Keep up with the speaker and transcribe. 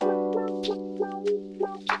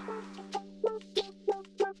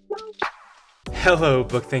Hello,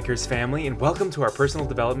 Book Thinkers family, and welcome to our personal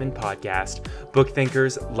development podcast, Book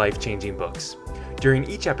Thinkers Life-Changing Books. During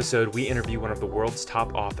each episode, we interview one of the world's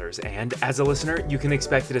top authors, and as a listener, you can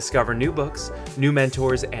expect to discover new books, new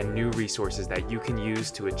mentors, and new resources that you can use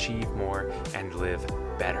to achieve more and live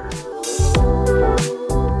better.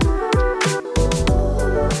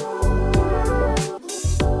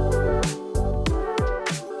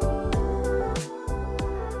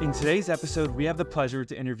 In today's episode, we have the pleasure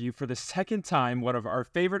to interview for the second time one of our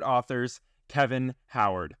favorite authors, Kevin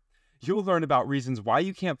Howard. You will learn about reasons why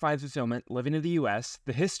you can't find fulfillment living in the U.S.,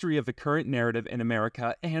 the history of the current narrative in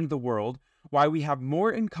America and the world, why we have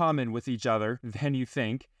more in common with each other than you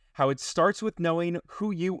think, how it starts with knowing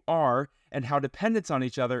who you are, and how dependence on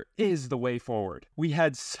each other is the way forward. We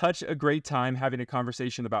had such a great time having a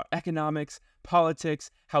conversation about economics,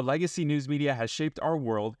 politics, how legacy news media has shaped our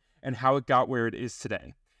world, and how it got where it is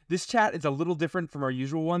today. This chat is a little different from our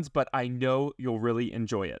usual ones, but I know you'll really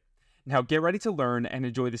enjoy it. Now get ready to learn and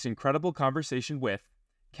enjoy this incredible conversation with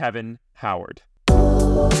Kevin Howard.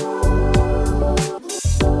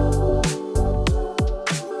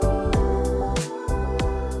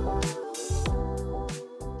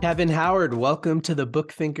 Kevin Howard, welcome to the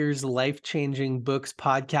Book Thinkers Life-Changing Books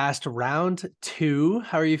podcast, round 2.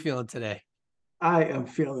 How are you feeling today? I am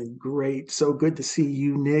feeling great. So good to see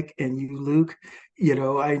you, Nick, and you, Luke. You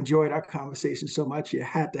know, I enjoyed our conversation so much. You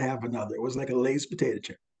had to have another. It was like a Lay's potato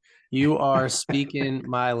chip. You are speaking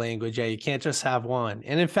my language. Yeah, you can't just have one.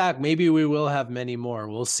 And in fact, maybe we will have many more.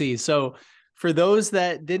 We'll see. So for those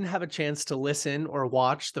that didn't have a chance to listen or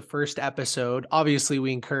watch the first episode, obviously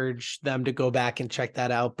we encourage them to go back and check that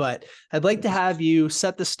out. But I'd like to have you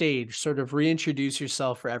set the stage, sort of reintroduce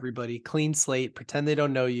yourself for everybody, clean slate, pretend they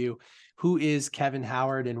don't know you. Who is Kevin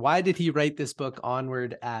Howard and why did he write this book,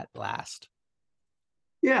 Onward at Last?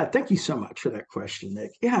 Yeah, thank you so much for that question,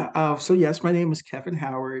 Nick. So yes, my name is Kevin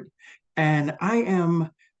Howard, and I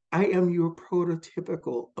am your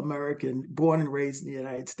prototypical American, born and raised in the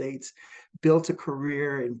United States, built a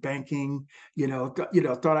career in banking.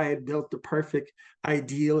 Thought I had built the perfect,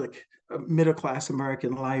 idyllic middle class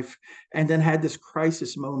American life, and then had this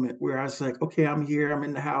crisis moment where I was like, okay, I'm here, I'm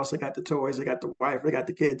in the house, I got the toys, I got the wife, I got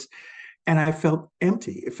the kids. And I felt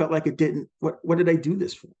empty. It felt like it didn't, what did I do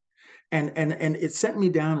this for? And it sent me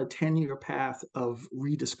down a 10-year path of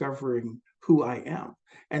rediscovering who I am.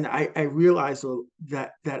 And I realized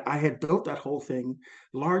that I had built that whole thing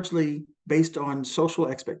largely based on social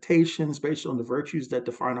expectations, based on the virtues that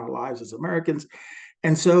define our lives as Americans.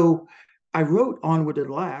 And so I wrote Onward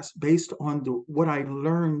at Last based on what I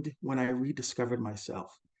learned when I rediscovered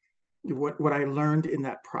myself. What I learned in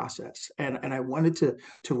that process, and I wanted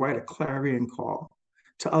to write a clarion call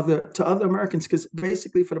to other Americans, because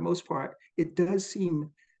basically, for the most part, it does seem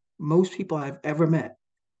most people I've ever met,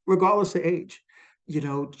 regardless of age,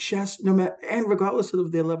 just no matter, and regardless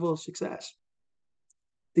of their level of success,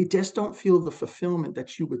 they just don't feel the fulfillment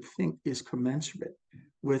that you would think is commensurate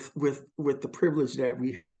with the privilege that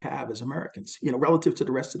we have as Americans, relative to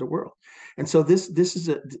the rest of the world. And so this is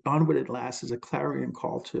Onward at Last is a clarion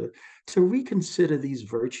call to reconsider these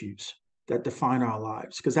virtues that define our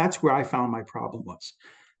lives, because that's where I found my problem was: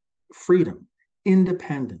 freedom,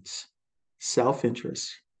 independence,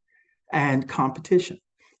 self-interest, and competition.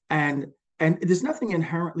 And there's nothing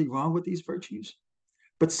inherently wrong with these virtues,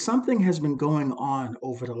 but something has been going on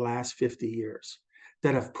over the last 50 years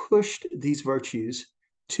that have pushed these virtues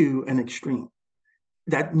to an extreme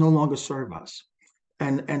that no longer serve us.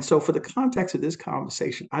 And so for the context of this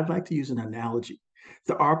conversation, I'd like to use an analogy: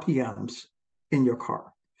 the RPMs in your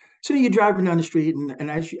car. So you're driving down the street,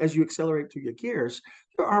 and as you accelerate through your gears,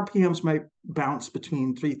 your RPMs might bounce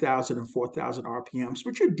between 3,000 and 4,000 RPMs,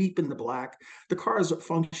 but you're deep in the black. The car is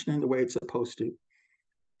functioning the way it's supposed to.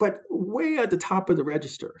 But way at the top of the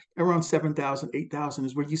register, around 7,000, 8,000,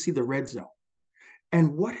 is where you see the red zone.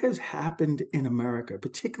 And what has happened in America,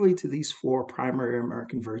 particularly to these 4 primary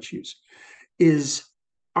American virtues, is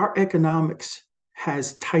our economics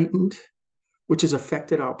has tightened, which has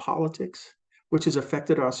affected our politics, which has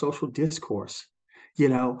affected our social discourse,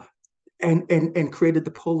 and created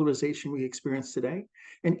the polarization we experience today.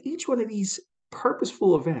 And each one of these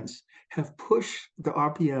purposeful events have pushed the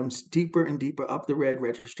RPMs deeper and deeper up the red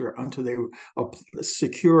register until they are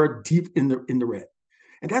secure deep in the red.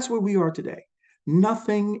 And that's where we are today.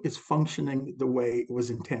 Nothing is functioning the way it was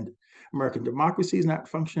intended. American democracy is not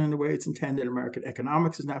functioning the way it's intended. American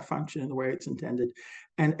economics is not functioning the way it's intended.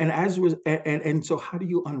 And so how do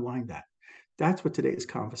you unwind that? That's what today's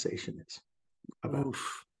conversation is about.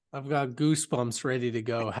 Oof, I've got goosebumps ready to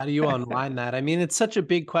go. How do you unwind that? I mean, it's such a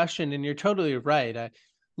big question, and you're totally right.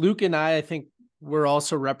 Luke and I think we're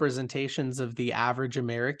also representations of the average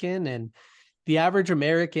American, and the average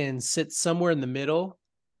American sits somewhere in the middle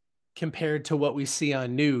compared to what we see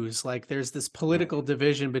on news. Like there's this political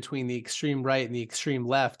division between the extreme right and the extreme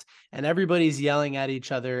left, and everybody's yelling at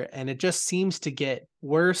each other. And it just seems to get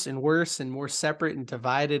worse and worse and more separate and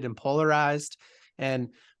divided and polarized. And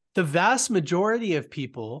the vast majority of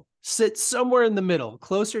people sit somewhere in the middle,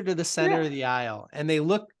 closer to the center Yeah. of the aisle, and they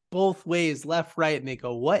look both ways, left, right, and they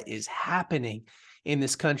go, what is happening in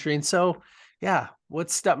this country? And so, yeah,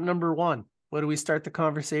 what's step number one? What do we start the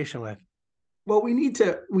conversation with? Well, we need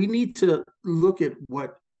to look at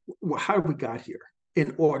how we got here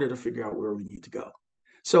in order to figure out where we need to go.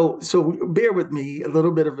 So bear with me, a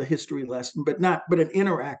little bit of a history lesson, but an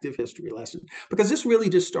interactive history lesson, because this really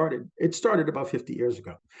just started. It started about 50 years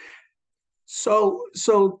ago. So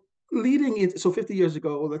leading it, so 50 years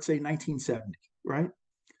ago, let's say 1970, right?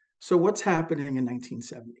 So what's happening in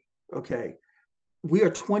 1970? Okay, we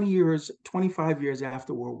are 25 years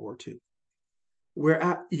after World War II. We're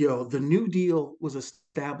at, the New Deal was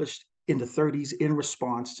established in the 30s in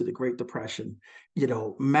response to the Great Depression,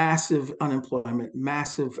 massive unemployment,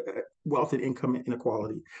 massive wealth and income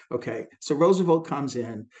inequality. Okay, so Roosevelt comes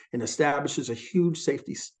in and establishes a huge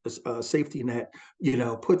safety net,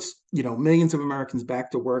 puts, millions of Americans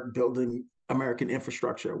back to work building American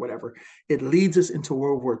infrastructure or whatever. It leads us into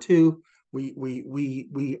World War II.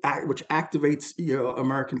 Which activates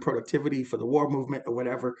American productivity for the war movement or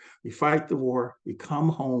whatever. We fight the war. We come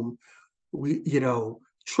home.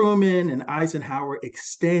 Truman and Eisenhower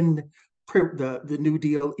extend the New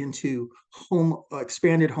Deal into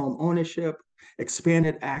expanded home ownership,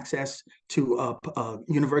 expanded access to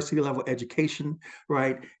university level education,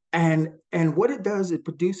 right? And what it does, it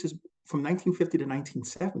produces from 1950 to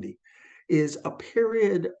 1970 is a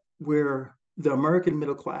period where the American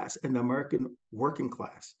middle class and the American working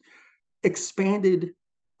class expanded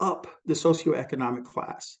up the socioeconomic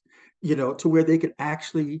class, to where they could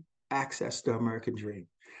actually access the American dream.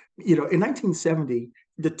 In 1970,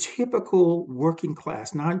 the typical working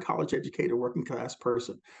class, non-college educated working class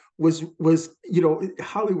person was,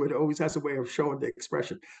 Hollywood always has a way of showing the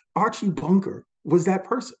expression. Archie Bunker was that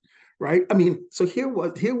person, right? I mean, so here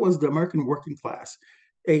was the American working class,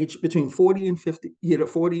 age between 40 and 50,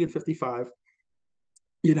 40 and 55,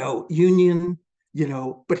 union,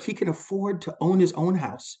 but he can afford to own his own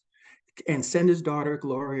house and send his daughter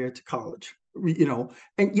Gloria to college, and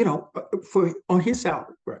for on his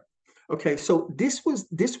salary, right? Okay, so this was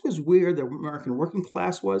where the American working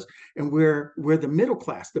class was, and where the middle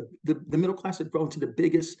class, the middle class had grown to the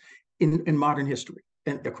biggest in modern history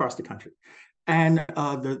and across the country, and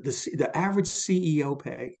the average CEO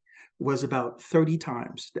pay was about 30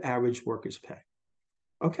 times the average worker's pay.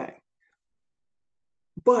 Okay,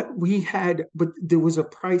 but there was a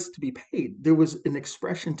price to be paid. There was an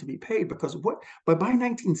expression to be paid but by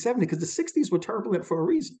 1970, because the 60s were turbulent for a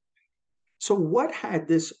reason. So what had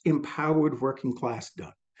this empowered working class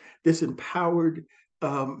done? This empowered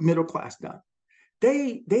middle class done?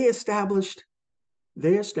 They established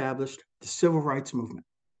the civil rights movement.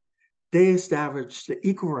 They established the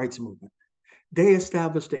equal rights movement. They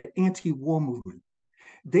established the anti-war movement.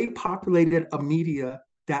 They populated a media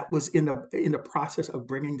that was in the process of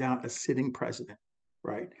bringing down a sitting president,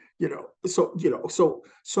 right? So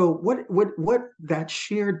what that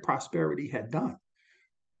shared prosperity had done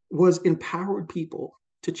was empowered people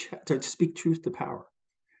to speak truth to power,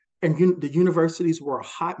 and the universities were a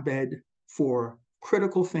hotbed for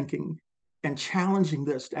critical thinking and challenging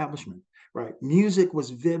the establishment, right? Music was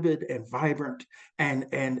vivid and vibrant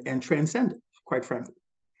and transcendent, quite frankly.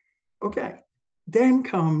 Okay, then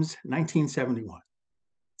comes 1971.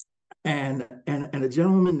 And a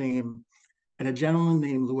gentleman named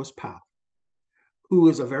Lewis Powell, who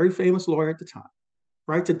was a very famous lawyer at the time,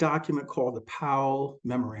 writes a document called the Powell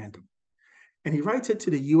Memorandum. And he writes it to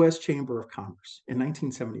the US Chamber of Commerce in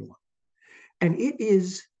 1971. And it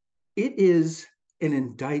is an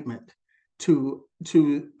indictment to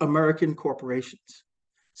American corporations,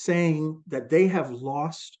 saying that they have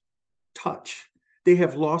lost touch, they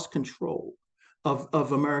have lost control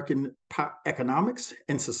of American economics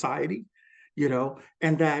and society,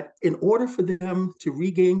 and that in order for them to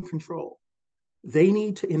regain control, they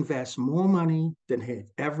need to invest more money than they have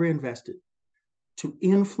ever invested to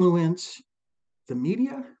influence the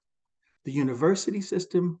media, the university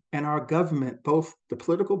system, and our government, both the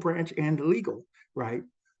political branch and the legal, right,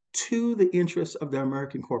 to the interests of the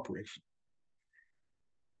American corporation.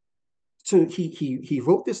 So he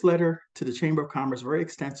wrote this letter to the Chamber of Commerce, very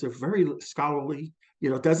extensive, very scholarly.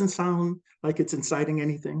 Doesn't sound like it's inciting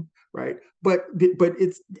anything, right? But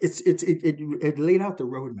it laid out the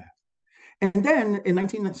roadmap, And then in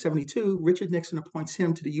 1972, Richard Nixon appoints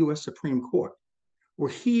him to the US Supreme Court, where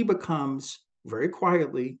he becomes very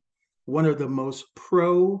quietly one of the most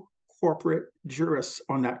pro corporate jurists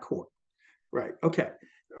on that court. Right. Okay.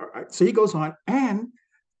 All right. So he goes on, and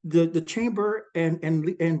the chamber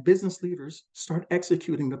and business leaders start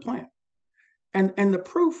executing the plan. And the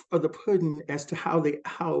proof of the pudding as to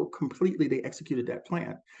how completely they executed that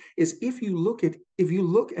plan is if you look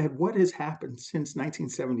at what has happened since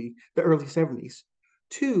 1970, the early 70s,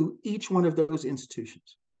 to each one of those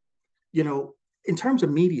institutions. In terms of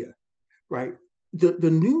media, right? The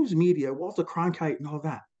news media, Walter Cronkite and all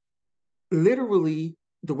that, literally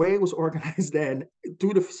the way it was organized then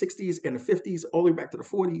through the 60s and the 50s, all the way back to the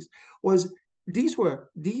 40s, was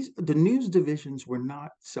the news divisions were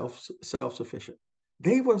not self-sufficient.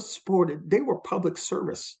 They were public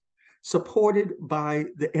service supported by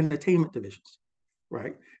the entertainment divisions,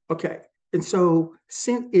 right? Okay. And so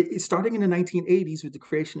starting in the 1980s with the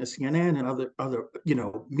creation of CNN and other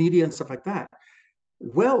media and stuff like that,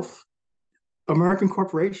 wealth, American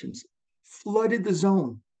corporations flooded the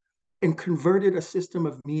zone and converted a system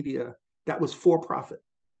of media that was for profit.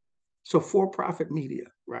 So for-profit media,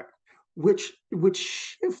 right? Which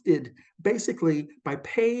shifted basically by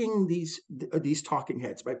paying these talking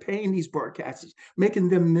heads, by paying these broadcasters, making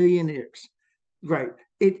them millionaires, right?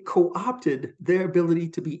 It co-opted their ability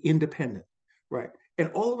to be independent, right?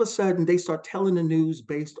 And all of a sudden they start telling the news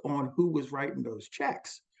based on who was writing those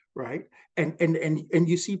checks, right? And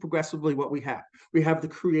you see progressively what we have. We have the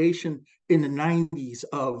creation in the 90s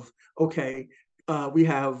of, okay, we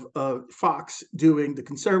have Fox doing the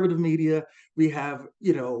conservative media. We have,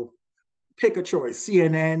 pick a choice,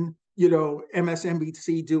 CNN,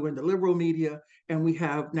 MSNBC doing the liberal media. And we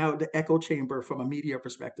have now the echo chamber from a media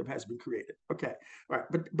perspective has been created. Okay, all right.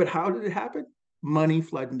 But how did it happen? Money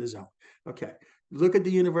flooding the zone. Okay, look at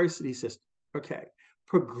the university system. Okay,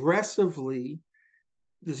 progressively,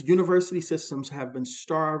 these university systems have been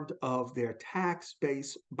starved of their tax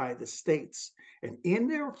base by the states. And in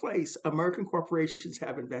their place, American corporations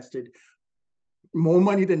have invested more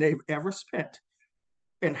money than they've ever spent.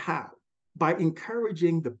 And how? By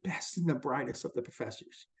encouraging the best and the brightest of the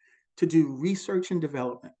professors to do research and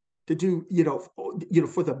development, to do,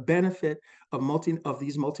 for the benefit of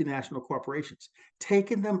these multinational corporations,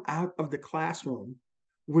 taking them out of the classroom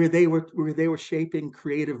where they were shaping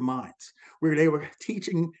creative minds, where they were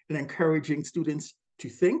teaching and encouraging students to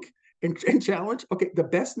think and challenge. Okay, the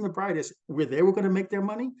best and the brightest, where they were going to make their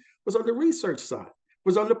money was on the research side,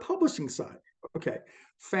 was on the publishing side. Okay,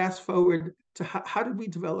 fast forward to how did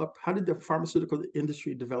the pharmaceutical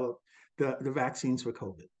industry develop the vaccines for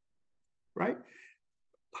COVID, right?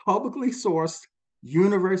 Publicly sourced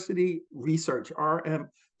university research,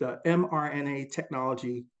 the mRNA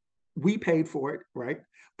technology, we paid for it, right?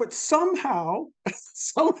 But somehow,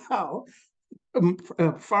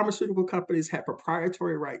 pharmaceutical companies had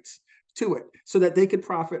proprietary rights to it so that they could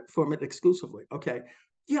profit from it exclusively. Okay,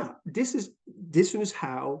 yeah, this was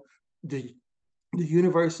how the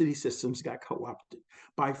university systems got co-opted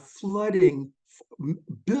by flooding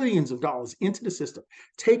billions of dollars into the system,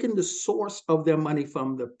 taking the source of their money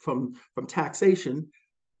from taxation,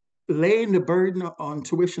 laying the burden on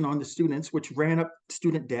tuition on the students, which ran up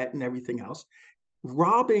student debt and everything else,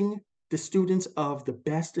 robbing the students of the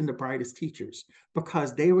best and the brightest teachers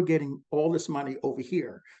because they were getting all this money over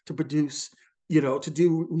here to produce, to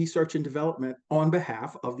do research and development on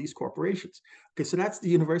behalf of these corporations. Okay, so that's the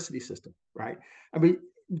university system, right? I mean,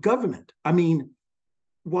 government. I mean,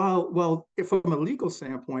 while from a legal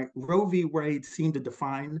standpoint, Roe v. Wade seemed to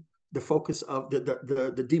define the focus of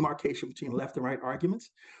the demarcation between left and right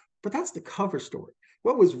arguments, but that's the cover story.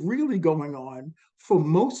 What was really going on for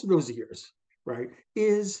most of those years, right,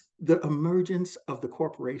 is the emergence of the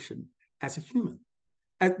corporation as a human.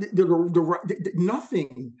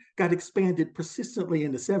 Nothing got expanded persistently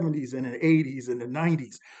in the 70s and the 80s and the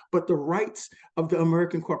 90s, but the rights of the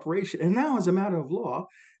American corporation. And now, as a matter of law,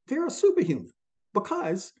 they're a superhuman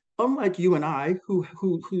because, unlike you and I,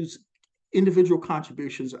 whose individual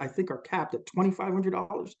contributions I think are capped at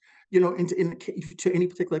 $2,500, to any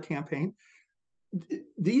particular campaign,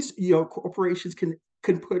 these corporations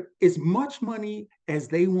can put as much money as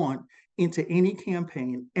they want into any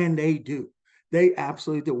campaign, and they do. They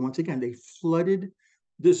absolutely do. Once again, they flooded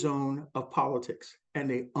the zone of politics, and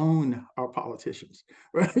they own our politicians,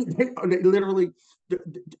 right? They literally,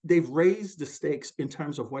 they've raised the stakes in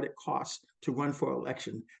terms of what it costs to run for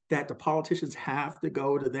election, that the politicians have to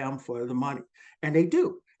go to them for the money, and they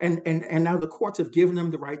do. And now the courts have given them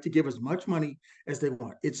the right to give as much money as they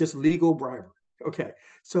want. It's just legal bribery. Okay,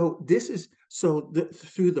 so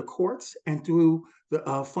through the courts and through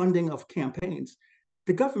the funding of campaigns,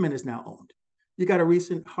 the government is now owned. You got a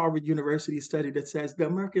recent Harvard University study that says the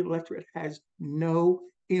American electorate has no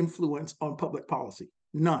influence on public policy,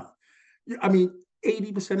 none. I mean,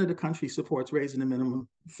 80% of the country supports raising the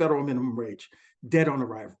federal minimum wage, dead on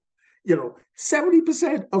arrival.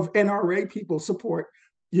 70% of NRA people support,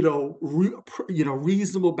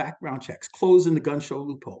 reasonable background checks, closing the gun show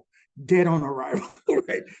loophole, dead on arrival,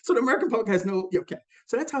 right? So the American public has no, okay.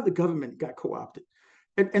 So that's how the government got co-opted.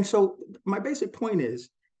 And so my basic point is,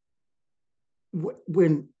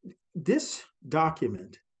 when this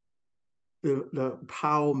document, the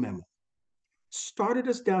Powell memo, started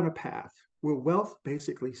us down a path where Wealth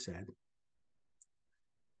basically said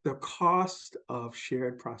the cost of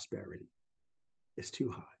shared prosperity is too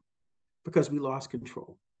high because we lost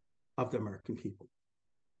control of the American people.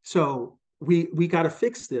 So we got to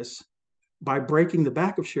fix this by breaking the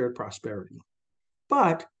back of shared prosperity.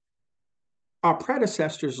 But our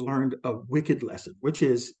predecessors learned a wicked lesson, which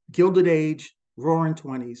is Gilded Age, Roaring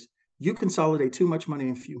 20s. You consolidate too much money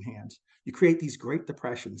in few hands. You create these great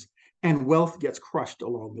depressions, and wealth gets crushed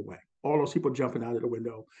along the way. All those people jumping out of the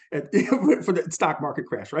window for the stock market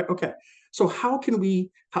crash, right? Okay. So how can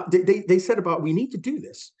they said about, we need to do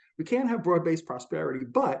this. We can't have broad-based prosperity,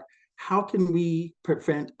 but how can we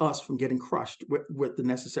prevent us from getting crushed with the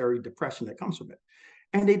necessary depression that comes from it?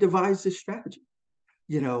 And they devised this strategy,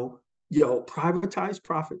 privatize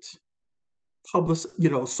profits,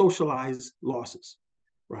 socialize losses,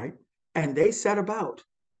 right? And they set about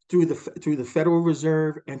through the Federal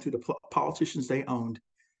Reserve and through the politicians they owned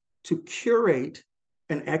to curate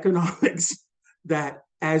an economics that,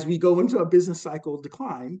 as we go into a business cycle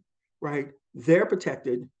decline, right, they're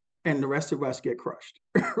protected and the rest of us get crushed,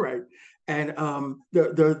 right? And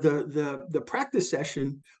the practice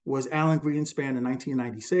session was Alan Greenspan in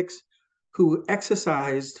 1996, who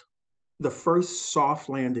exercised the first soft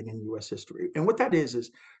landing in U.S. history. And what that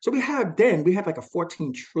is so we had like a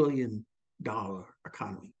 $14 trillion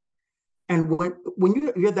economy. And when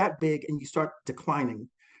you're that big and you start declining,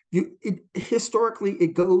 historically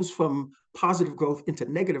it goes from positive growth into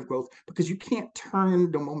negative growth because you can't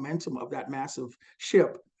turn the momentum of that massive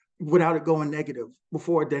ship without it going negative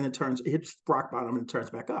before then it hits rock bottom and it turns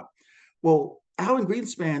back up. Well, Alan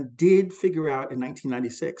Greenspan did figure out in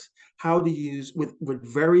 1996 how to use with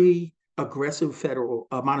very aggressive federal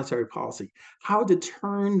monetary policy, how to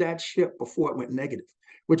turn that ship before it went negative,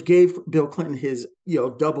 which gave Bill Clinton his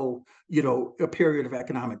double a period of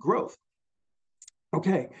economic growth.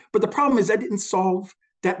 Okay, but the problem is that didn't solve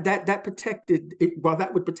that protected it. While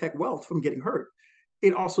that would protect wealth from getting hurt,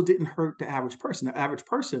 it also didn't hurt the average person. The average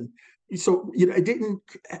person, so it didn't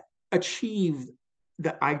achieve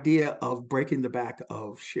the idea of breaking the back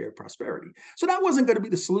of shared prosperity. So that wasn't going to be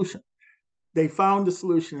the solution. They found the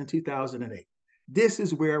solution in 2008. This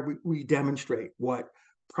is where we demonstrate what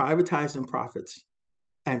privatizing profits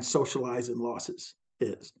and socializing losses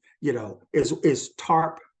is. Is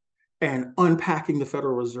TARP and unpacking the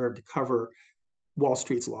Federal Reserve to cover Wall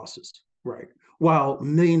Street's losses, right? While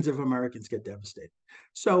millions of Americans get devastated.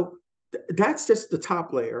 So that's just the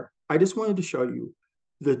top layer. I just wanted to show you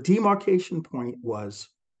the demarcation point was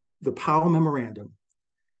the Powell Memorandum,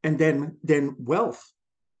 and then Wealth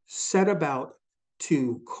set about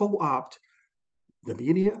to co-opt the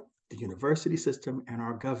media, the university system, and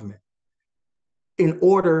our government in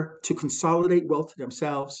order to consolidate wealth to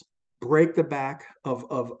themselves, break the back of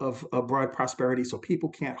broad prosperity so people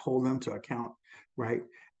can't hold them to account, right?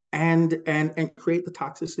 And create the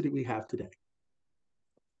toxicity we have today.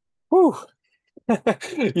 Whew.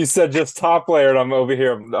 You said just top layer, and I'm over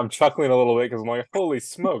here. I'm chuckling a little bit because I'm like, holy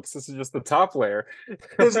smokes, this is just the top layer.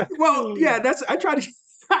 Well, yeah, I try to.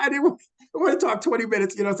 I didn't want to talk 20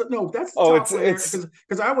 minutes, so no, that's the top layer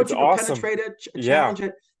because I want you to awesome. Penetrate it, challenge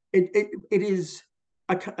it. It is.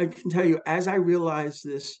 I can tell you, as I realized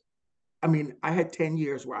this, I mean, I had 10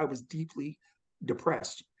 years where I was deeply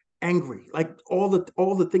depressed, angry, like all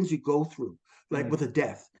the things you go through, like with a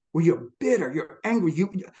death, where you're bitter, you're angry, you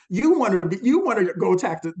want to go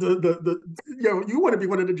attack you want to be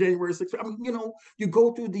one of the January 6th. I mean, you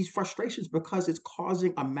go through these frustrations because it's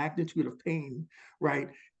causing a magnitude of pain, right?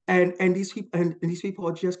 And these people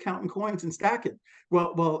are just counting coins and stacking.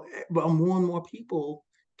 Well, more and more people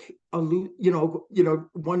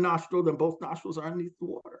one nostril, then both nostrils are underneath the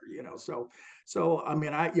water, so I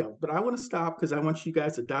mean, but I want to stop because I want you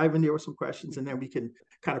guys to dive in there with some questions, and then we can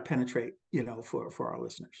kind of penetrate, for our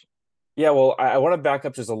listeners. Yeah, well, I want to back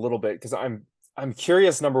up just a little bit because I'm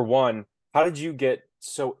curious. Number one, how did you get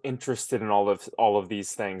so interested in all of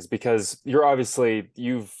these things? Because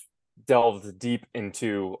you've delved deep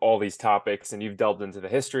into all these topics and you've delved into the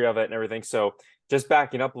history of it and everything. So just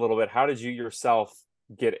backing up a little bit, how did you yourself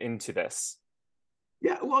get into this?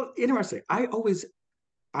 Yeah, well, interesting. I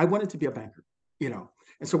wanted to be a banker, you know.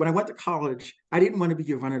 And so when I went to college, I didn't want to be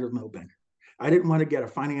your run-of-the-mill banker. I didn't want to get a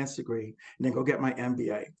finance degree and then go get my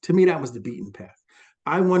MBA. To me, that was the beaten path.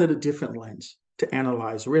 I wanted a different lens to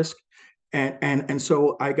analyze risk. And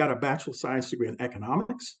so I got a bachelor of science degree in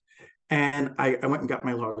economics, and I went and got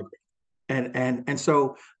my law degree. And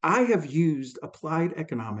so I have used applied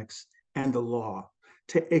economics and the law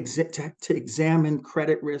to examine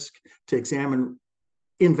credit risk, to examine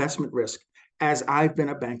investment risk as I've been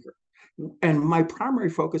a banker. And my primary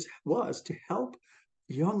focus was to help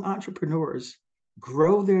young entrepreneurs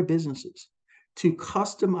grow their businesses, to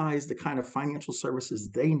customize the kind of financial services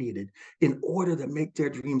they needed in order to make their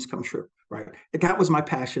dreams come true. Right. That was my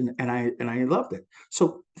passion, and I loved it.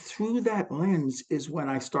 So through that lens is when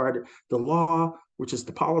I started the law, which is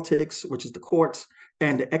the politics, which is the courts,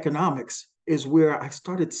 and the economics is where I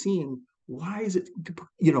started seeing why is it,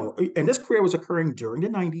 and this career was occurring during the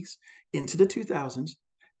 90s into the 2000s.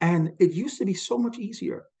 And it used to be so much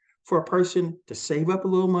easier for a person to save up a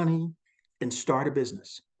little money and start a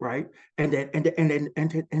business, right? And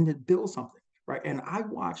then build something, right? And I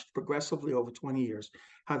watched progressively over 20 years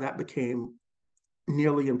how that became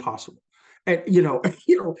nearly impossible. And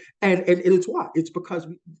and it's why. It's because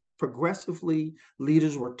progressively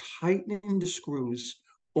leaders were tightening the screws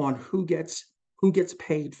on who gets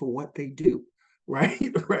paid for what they do,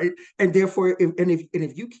 right? Right. And therefore,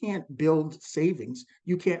 if you can't build savings,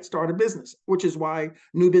 you can't start a business, which is why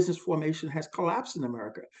new business formation has collapsed in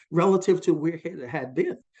America relative to where it had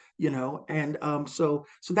been. So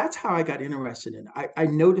that's how I got interested in it. I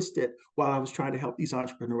noticed it while I was trying to help these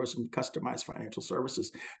entrepreneurs and customize financial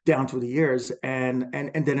services down through the years, and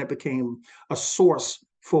then it became a source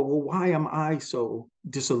for, well, why am I so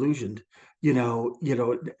disillusioned?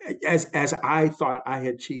 As I thought I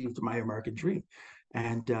had achieved my American dream,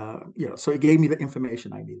 and so it gave me the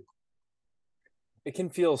information I needed. It can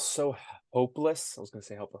feel so hopeless. I was going to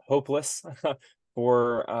say hopeless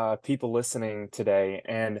for people listening today.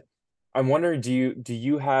 And I'm wondering, do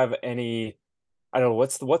you have any? I don't know.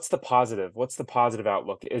 What's the positive? What's the positive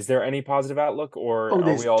outlook? Is there any positive outlook, or Oh, are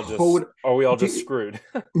there's we all just total. are we all just screwed?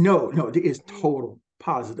 No, there is total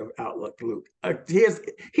positive outlook, Luke.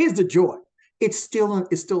 Here's the joy. It's still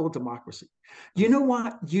a democracy. You know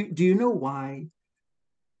what? Do you know why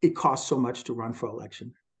it costs so much to run for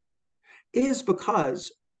election? It is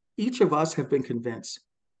because each of us have been convinced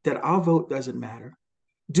that our vote doesn't matter.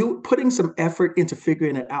 Putting some effort into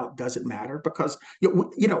figuring it out doesn't matter because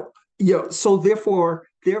so therefore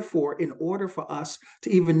in order for us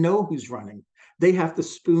to even know who's running, they have to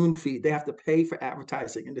spoon feed, they have to pay for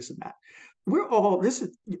advertising and this and that. This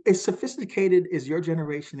is as sophisticated as your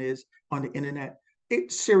generation is on the internet.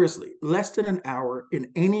 It seriously, less than an hour in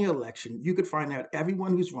any election, you could find out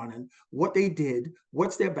everyone who's running, what they did,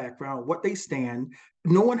 what's their background, what they stand.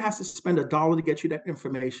 No one has to spend a dollar to get you that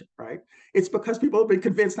information, right? It's because people have been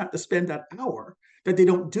convinced not to spend that hour that they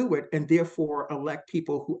don't do it, and therefore elect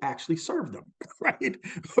people who actually serve them, right?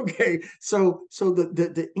 Okay, so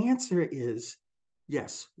the answer is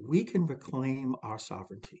yes, we can reclaim our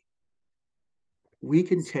sovereignty. We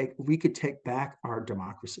could take back our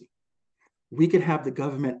democracy. We could have the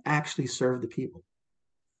government actually serve the people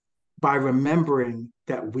by remembering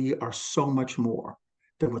that we are so much more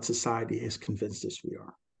than what society has convinced us we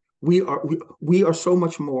are. We are so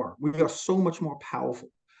much more. We are so much more powerful,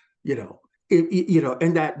 you know.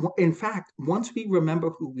 And that in fact, once we remember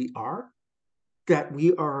who we are, that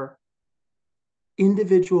we are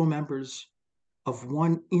individual members of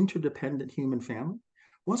one interdependent human family.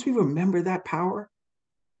 Once we remember that power,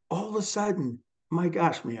 all of a sudden, my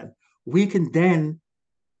gosh, man, we can then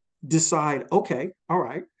decide, okay, all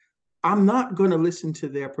right, I'm not going to listen to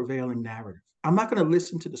their prevailing narrative. I'm not going to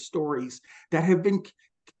listen to the stories that have been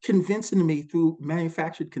convincing me through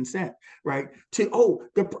manufactured consent, right?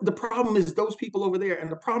 The problem is those people over there,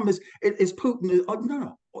 and the problem is Putin. Oh,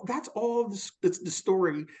 no, that's all the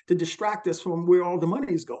story to distract us from where all the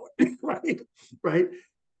money is going, right? Right.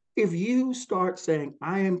 If you start saying,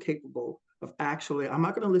 I am capable of actually, I'm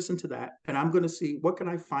not going to listen to that, and I'm going to see what can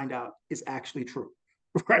I find out is actually true,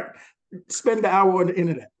 right? Spend the hour on the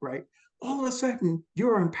internet, right? All of a sudden,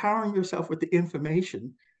 you're empowering yourself with the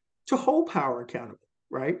information to hold power accountable,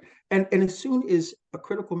 right? And as soon as a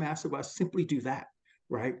critical mass of us simply do that,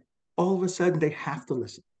 right? All of a sudden, they have to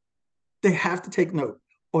listen. They have to take note,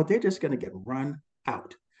 or they're just going to get run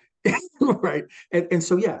out, right? And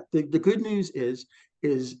so, yeah, the good news is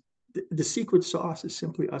the secret sauce is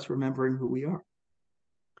simply us remembering who we are.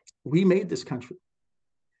 We made this country.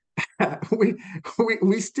 we,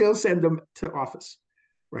 we still send them to office,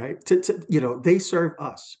 right? They serve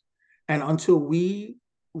us. And until we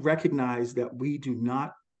recognize that we do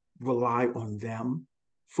not rely on them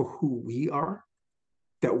for who we are,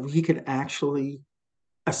 that we can actually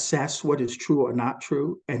assess what is true or not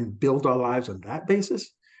true and build our lives on that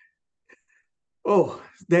basis, oh,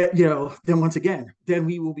 then once again, then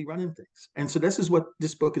we will be running things. And so this is what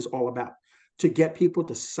this book is all about, to get people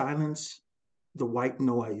to silence the white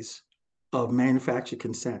noise of manufactured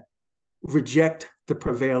consent, reject the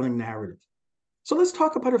prevailing narrative. So let's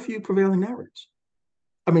talk about a few prevailing narratives.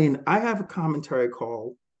 I mean, I have a commentary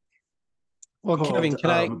called. Kevin,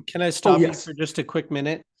 can I stop you for just a quick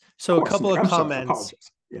minute? So of course, a couple Nick, of comments.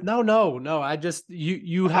 Yeah. No. I just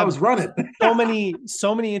you have I was running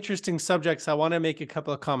so many interesting subjects. I want to make a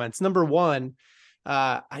couple of comments. Number one,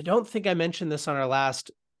 I don't think I mentioned this on our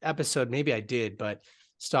last episode. Maybe I did, but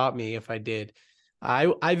stop me if I did.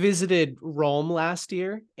 I visited Rome last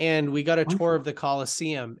year and we got a tour of the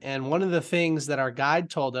Colosseum. And one of the things that our guide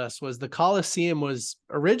told us was the Colosseum was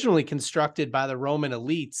originally constructed by the Roman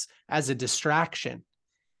elites as a distraction.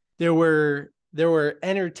 There were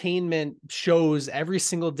entertainment shows every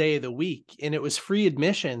single day of the week, and it was free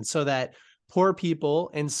admission so that poor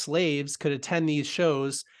people and slaves could attend these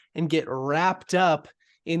shows and get wrapped up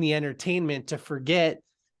in the entertainment to forget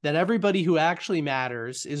that everybody who actually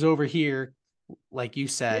matters is over here, like you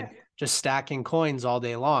said, just stacking coins all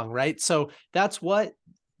day long, right? So that's what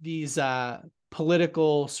these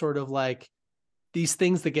political sort of like these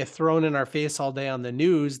things that get thrown in our face all day on the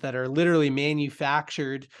news that are literally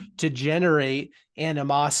manufactured to generate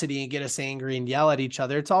animosity and get us angry and yell at each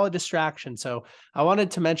other. It's all a distraction. So I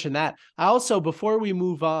wanted to mention that. I also, before we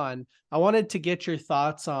move on, I wanted to get your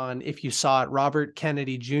thoughts on, if you saw it, Robert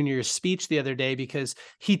Kennedy Jr.'s speech the other day, because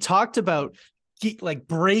he talked about like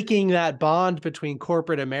breaking that bond between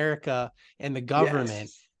corporate America and the government.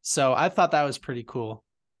 Yes. So I thought that was pretty cool.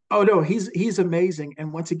 Oh no, he's amazing.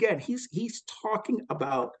 And once again, he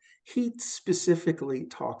specifically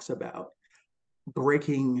talks about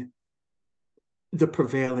breaking the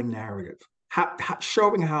prevailing narrative,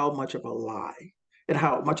 showing how much of a lie and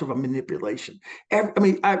how much of a manipulation.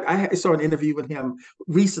 I saw an interview with him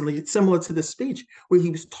recently, similar to this speech, where he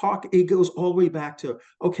was talking, it goes all the way back to,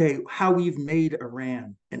 okay, how we've made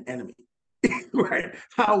Iran an enemy. Right,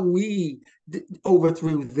 how we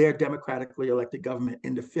overthrew their democratically elected government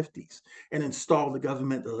in the 50s and installed the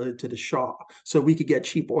government that led to the Shah so we could get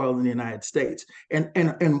cheap oil in the United States, and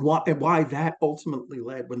why that ultimately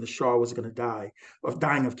led, when the Shah was going to die of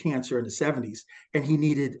dying of cancer in the 70s and he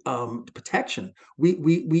needed protection,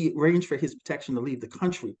 we arranged for his protection to leave the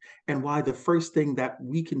country, and why the first thing that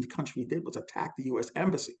weakened country did was attack the U.S.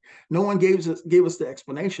 embassy. No one gave us the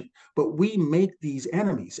explanation, but we make these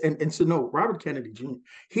enemies. And so no, Robert Kennedy Jr.,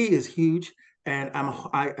 he is huge, and I'm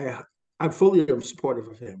fully supportive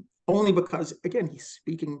of him, only because, again, he's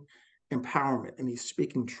speaking empowerment and he's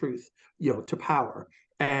speaking truth, to power,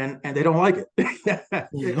 and they don't like it. They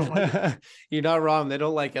don't like it. You're not wrong. They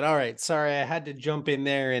don't like it. All right. Sorry, I had to jump in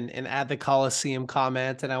there and add the Coliseum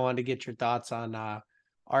comment, and I wanted to get your thoughts on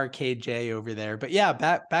RKJ over there. But yeah,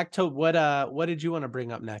 back to what did you want to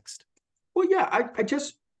bring up next? Well, yeah,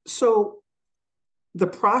 so the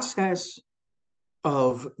process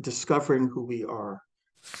of discovering who we are.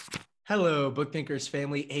 Hello, Book Thinkers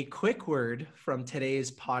family. A quick word from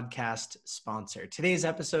today's podcast sponsor. Today's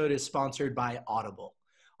episode is sponsored by Audible.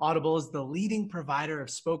 Audible is the leading provider of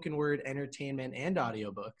spoken word entertainment and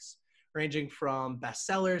audiobooks, ranging from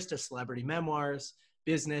bestsellers to celebrity memoirs,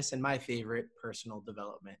 business, and my favorite, personal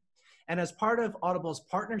development. And as part of Audible's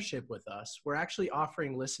partnership with us, we're actually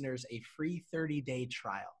offering listeners a free 30-day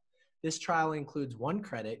trial. This trial includes 1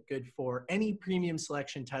 credit, good for any premium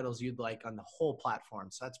selection titles you'd like on the whole platform.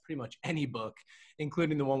 So that's pretty much any book,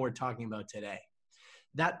 including the one we're talking about today.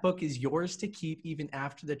 That book is yours to keep even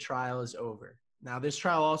after the trial is over. Now, this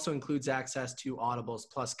trial also includes access to Audible's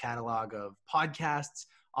Plus catalog of podcasts,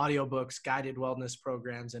 audiobooks, guided wellness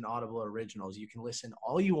programs, and Audible originals. You can listen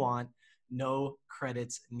all you want, no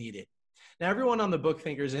credits needed. Now, everyone on the Book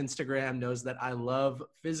Thinkers Instagram knows that I love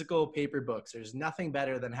physical paper books. There's nothing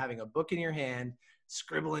better than having a book in your hand,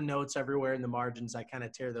 scribbling notes everywhere in the margins. I kind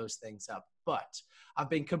of tear those things up. But I've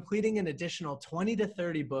been completing an additional 20 to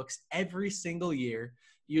 30 books every single year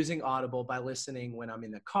using Audible by listening when I'm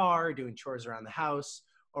in the car, doing chores around the house,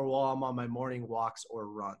 or while I'm on my morning walks or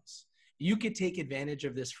runs. You could take advantage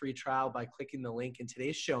of this free trial by clicking the link in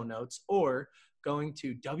today's show notes or going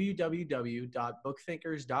to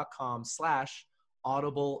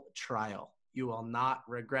www.bookthinkers.com/audible trial. You will not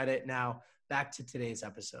regret it. Now, back to today's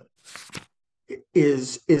episode.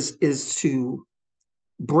 is to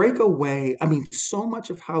break away. I mean, so much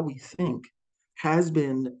of how we think has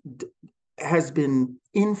been has been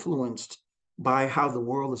influenced by how the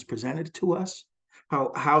world is presented to us,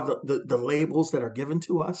 how the labels that are given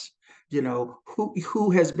to us,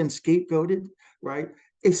 who has been scapegoated, right?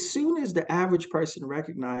 As soon as the average person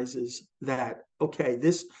recognizes that, okay,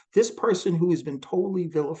 this person who has been totally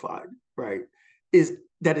vilified, right, is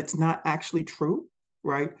that it's not actually true,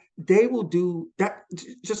 right? They will do that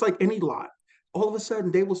just like any lie. All of a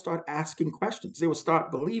sudden, they will start asking questions. They will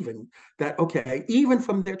start believing that, okay, even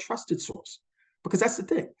from their trusted source, because that's the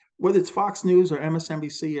thing, whether it's Fox News or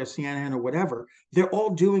MSNBC or CNN or whatever, they're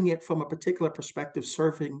all doing it from a particular perspective,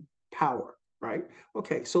 serving power, right?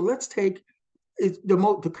 Okay, so let's take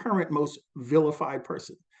the current most vilified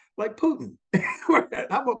person, like Putin.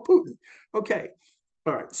 How about Putin? Okay,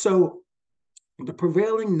 all right. So the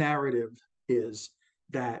prevailing narrative is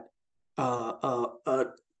that uh, uh, uh,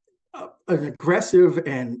 an aggressive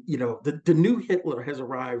and the new Hitler has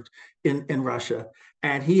arrived in Russia,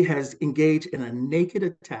 and he has engaged in a naked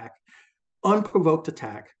attack, unprovoked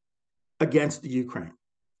attack against the Ukraine,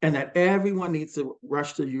 and that everyone needs to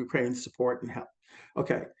rush to Ukraine's support and help.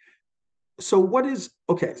 Okay, so what is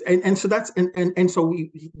okay, and so that's and so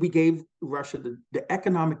we gave Russia the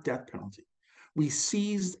economic death penalty. We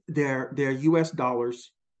seized their U.S.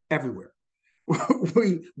 dollars everywhere.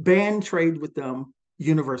 We banned trade with them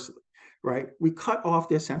universally, right? We cut off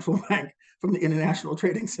their central bank from the international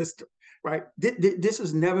trading system, right? This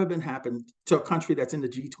has never been happened to a country that's in the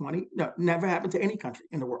G20. No, never happened to any country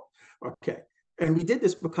in the world. Okay. And we did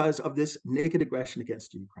this because of this naked aggression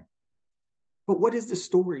against Ukraine. But what is the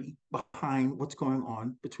story behind what's going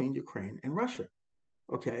on between Ukraine and Russia?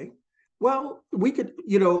 Okay. Well, we could,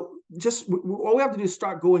 just all we have to do is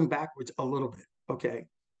start going backwards a little bit. Okay.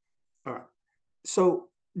 All right. So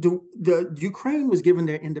the Ukraine was given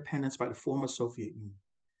their independence by the former Soviet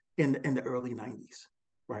Union in the early 90s,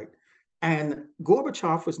 right? And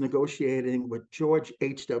Gorbachev was negotiating with George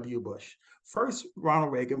H.W. Bush, first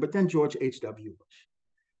Ronald Reagan, but then George H.W. Bush.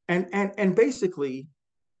 And basically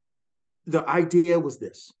the idea was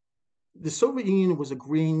this: the Soviet Union was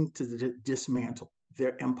agreeing to dismantle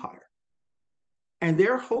their empire. And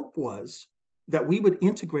their hope was that we would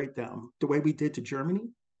integrate them the way we did to Germany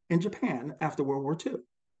and Japan after World War II,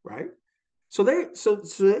 right? So they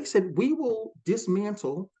said we will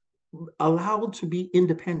dismantle, allow to be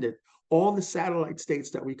independent, all the satellite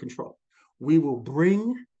states that we control. We will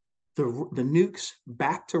bring the nukes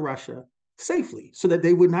back to Russia safely so that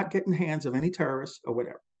they would not get in the hands of any terrorists or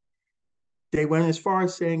whatever. They went as far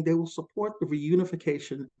as saying they will support the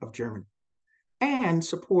reunification of Germany and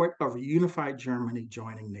support a reunified Germany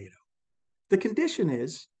joining NATO. The condition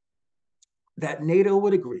is that NATO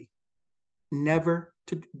would agree never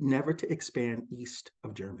to expand east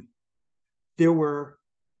of Germany. There were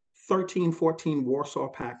 13, 14 Warsaw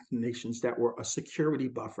Pact nations that were a security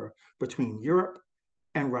buffer between Europe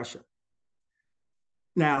and Russia.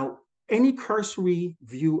 Now, any cursory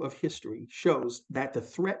view of history shows that the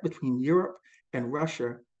threat between Europe and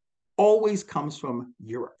Russia always comes from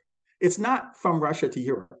Europe. It's not from Russia to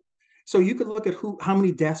Europe. So you could look at how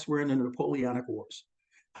many deaths were in the Napoleonic Wars,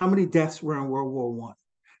 how many deaths were in World War I,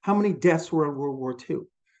 how many deaths were in World War II.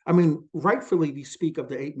 I mean, rightfully, we speak of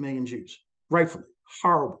the 8 million Jews. Rightfully,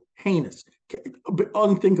 horrible, heinous,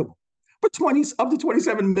 unthinkable. But up to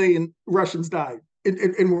 27 million Russians died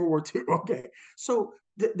in World War II. Okay, so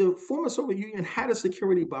the former Soviet Union had a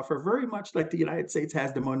security buffer, very much like the United States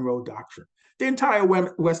has the Monroe Doctrine. The entire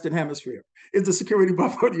Western Hemisphere is the security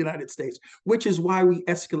buffer of the United States, which is why we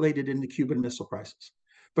escalated in the Cuban Missile Crisis,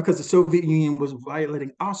 because the Soviet Union was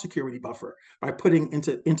violating our security buffer by putting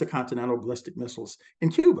into intercontinental ballistic missiles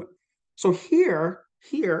in Cuba. So here,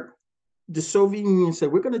 the Soviet Union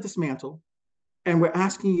said, we're going to dismantle, and we're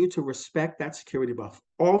asking you to respect that security buffer.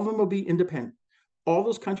 All of them will be independent. All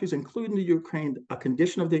those countries, including the Ukraine, a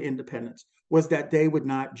condition of their independence was that they would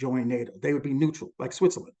not join NATO. They would be neutral, like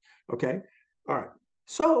Switzerland. Okay. All right.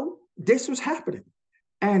 So this was happening.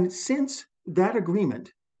 And since that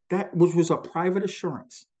agreement, that was a private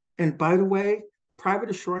assurance. And by the way,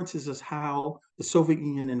 private assurances is how the Soviet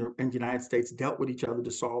Union and the United States dealt with each other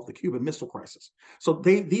to solve the Cuban Missile Crisis. So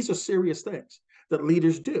these are serious things that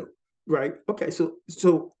leaders do, right? Okay,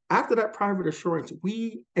 so after that private assurance,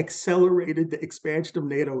 we accelerated the expansion of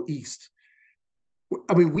NATO east.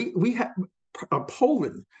 I mean, we have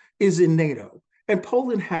Poland is in NATO, and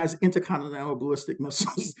Poland has intercontinental ballistic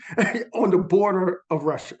missiles on the border of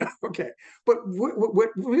Russia. Okay, but what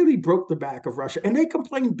really broke the back of Russia, and they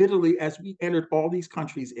complained bitterly as we entered all these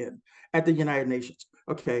countries in at the United Nations.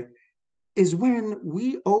 Okay, is when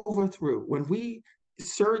we overthrew, when we,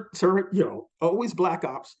 always black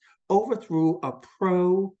ops, overthrew a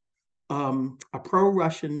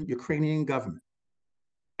pro-Russian Ukrainian government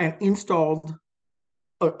and installed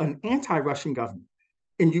an anti-Russian government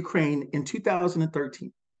in Ukraine in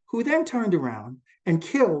 2013, who then turned around and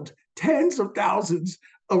killed tens of thousands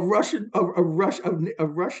of Russian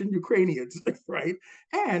Ukrainians, right?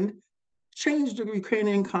 And changed the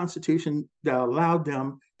Ukrainian constitution that allowed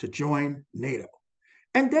them to join NATO.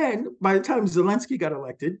 And then by the time Zelensky got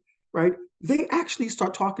elected, right, they actually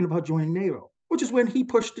start talking about joining NATO, which is when he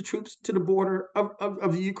pushed the troops to the border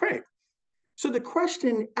of the Ukraine. So the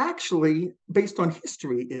question actually, based on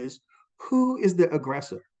history, is who is the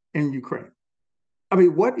aggressor in Ukraine? I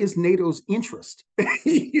mean, what is NATO's interest,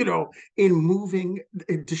 in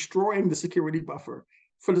destroying the security buffer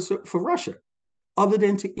for Russia, other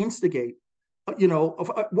than to instigate?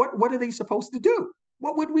 What are they supposed to do?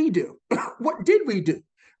 What would we do? What did we do?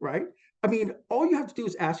 Right? I mean, all you have to do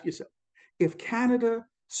is ask yourself: if Canada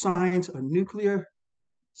signs a nuclear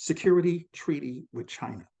security treaty with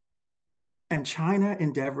China, and China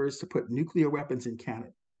endeavors to put nuclear weapons in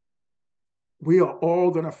Canada, we are all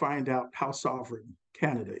going to find out how sovereign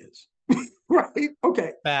Canada is. Right?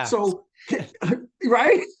 Okay. Facts. So,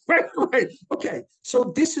 right? Right. Okay.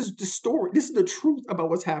 So this is the story. This is the truth about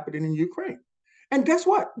what's happening in Ukraine. And guess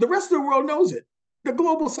what? The rest of the world knows it. The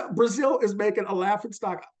global South, Brazil is making a laughing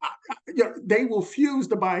stock. They will fuse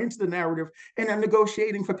to buy into the narrative and are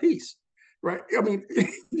negotiating for peace. Right? I mean,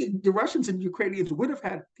 the Russians and Ukrainians would have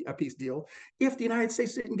had a peace deal if the United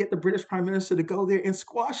States didn't get the British Prime Minister to go there and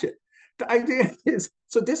squash it. The idea is,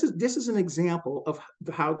 so this is an example of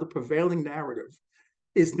how the prevailing narrative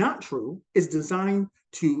is not true, is designed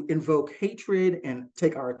to invoke hatred and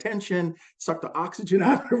take our attention, suck the oxygen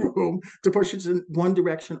out of the room to push us in one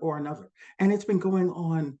direction or another. And it's been going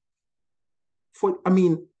on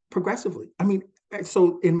progressively. I mean,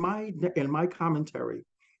 so in my commentary,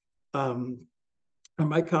 and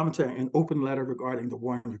open letter regarding the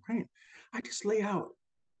war in Ukraine, I just lay out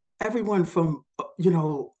everyone from,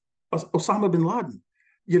 Osama bin Laden,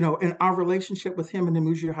 and our relationship with him and the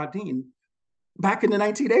Mujahideen back in the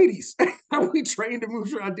 1980s. We trained the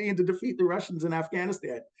Mujahideen to defeat the Russians in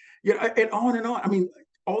Afghanistan, and on and on. I mean,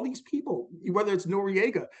 all these people, whether it's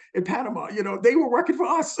Noriega in Panama, they were working for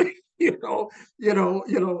us, and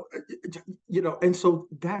so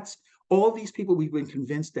that's all these people we've been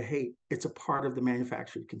convinced to hate. It's a part of the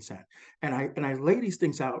manufactured consent. And I lay these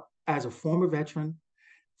things out as a former veteran,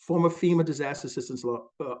 former FEMA disaster assistance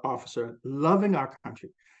officer, loving our country,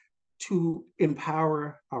 to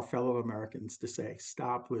empower our fellow Americans to say,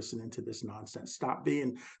 stop listening to this nonsense, stop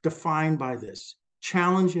being defined by this,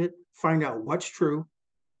 challenge it, find out what's true,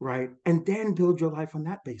 right? And then build your life on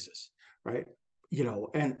that basis, right?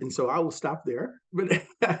 And so I will stop there. But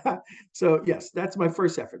so yes, that's my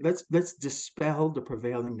first effort. Let's dispel the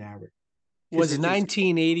prevailing narrative. Was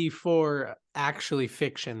 1984 actually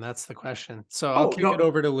fiction? That's the question. So I'll kick it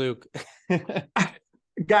over to Luke.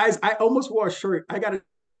 Guys, I almost wore a shirt. I got a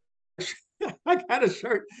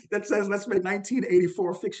shirt that says "Let's make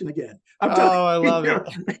 1984 fiction again." I love it.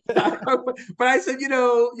 But I said, we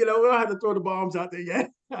don't have to throw the bombs out there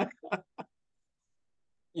yet.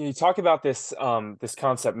 You talk about this this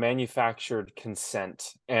concept, manufactured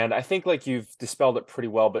consent, and I think you've dispelled it pretty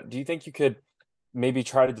well. But do you think you could maybe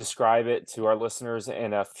try to describe it to our listeners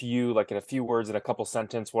in a few words, in a couple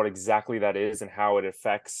sentences, what exactly that is and how it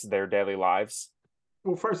affects their daily lives?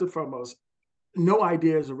 Well, first and foremost, no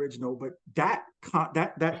idea is original, but that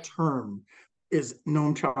term is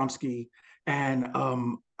Noam Chomsky, and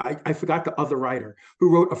I forgot the other writer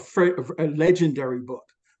who wrote a legendary book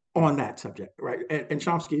on that subject, right? And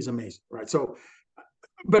Chomsky is amazing, right? So,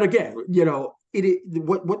 but again,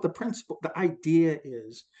 what the principle, the idea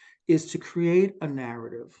is to create a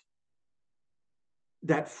narrative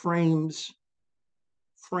that frames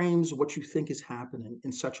what you think is happening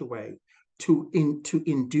in such a way to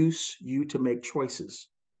induce you to make choices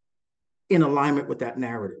in alignment with that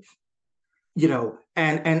narrative,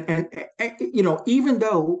 and even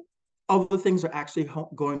though other things are actually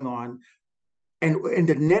going on, and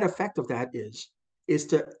the net effect of that is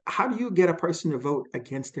to, how do you get a person to vote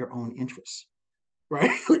against their own interests, right?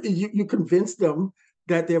 you convince them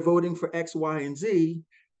that they're voting for X, Y, and Z,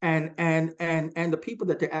 and the people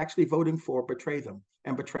that they're actually voting for betray them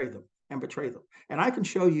and betray them and betray them. And I can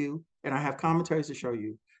show you, and I have commentaries to show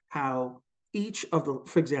you how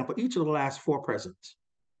for example, each of the last 4 presidents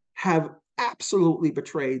have absolutely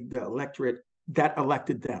betrayed the electorate that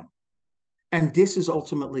elected them. And this is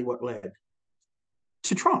ultimately what led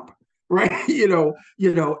to Trump, right?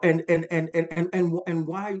 And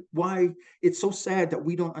why it's so sad that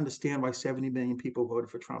we don't understand why 70 million people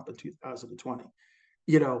voted for Trump in 2020,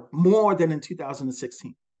 more than in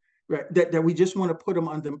 2016. Right, that we just want to put them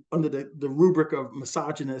under the rubric of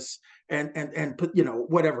misogynist and put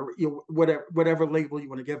whatever label you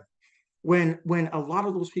want to give them. When a lot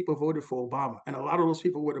of those people voted for Obama, and a lot of those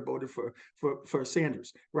people would have voted for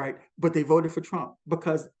Sanders, right? But they voted for Trump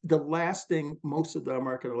because the last thing most of the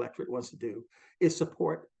American electorate wants to do is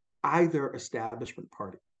support either establishment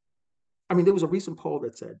party. I mean, there was a recent poll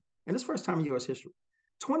that said, and this first time in U.S. history,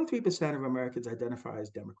 23% of Americans identify as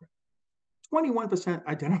Democrat, 21%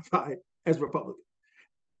 identify as Republican.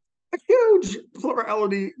 A huge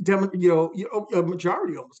plurality, a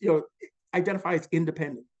majority almost, identify as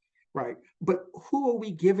independent, right? But who are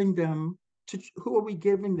we giving them to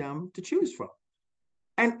choose from?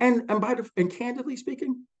 And candidly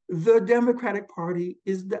speaking, the Democratic Party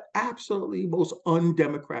is the absolutely most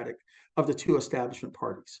undemocratic of the two establishment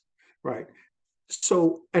parties, right?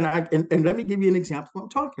 So, and let me give you an example of what I'm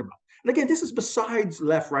talking about. And again, this is besides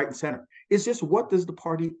left, right, and center. It's just what is the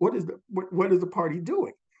party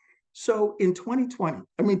doing? So in 2020,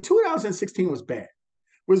 I mean, 2016 was bad,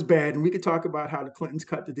 and we could talk about how the Clintons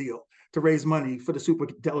cut the deal to raise money for the super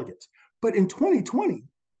delegates. But in 2020,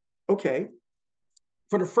 okay,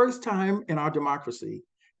 for the first time in our democracy,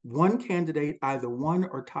 one candidate either won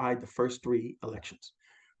or tied the first three elections.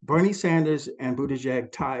 Bernie Sanders and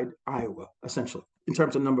Buttigieg tied Iowa, essentially, in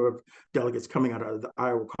terms of number of delegates coming out of the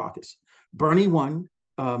Iowa caucus. Bernie won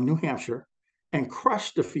New Hampshire and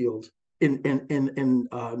crushed the field in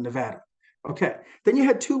Nevada. Okay, then you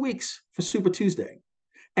had 2 weeks for Super Tuesday,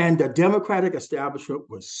 and the Democratic establishment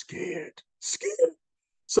was scared.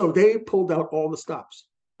 So they pulled out all the stops.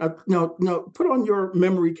 No, put on your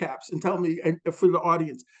memory caps and tell me, and for the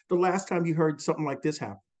audience, the last time you heard something like this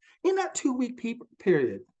happen. In that 2 week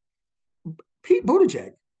period, Pete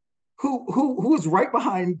Buttigieg, who was right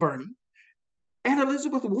behind Bernie, and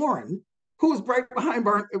Elizabeth Warren, who was right behind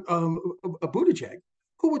Buttigieg,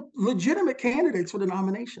 who were legitimate candidates for the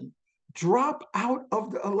nomination, drop out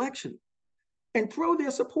of the election and throw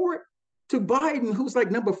their support to Biden, who's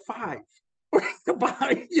like number 5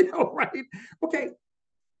 behind, right? Okay,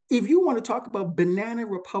 if you want to talk about banana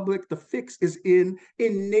republic, the fix is in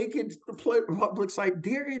naked republic site.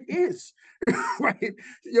 There it is, right?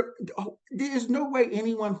 There's no way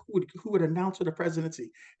anyone who would announce for the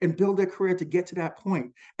presidency and build their career to get to that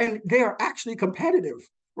point, and they are actually competitive,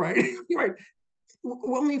 right? Right.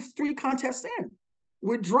 We're only 3 contests in.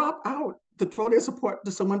 We drop out to throw their support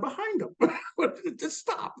to someone behind them. Just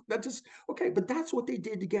stop. Okay. But that's what they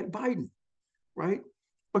did to get Biden, right?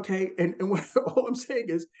 Okay, and what all I'm saying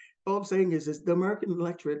is the American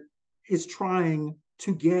electorate is trying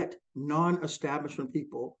to get non-establishment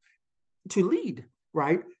people to lead,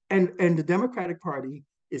 right? And the Democratic Party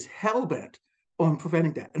is hell-bent on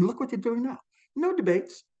preventing that. And look what they're doing now. No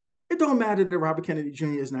debates. It don't matter that Robert Kennedy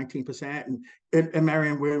Jr. is 19% and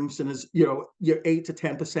Marianne Williamson is, your 8 to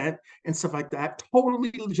 10% and stuff like that.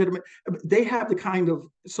 Totally legitimate. They have the kind of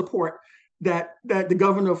support that the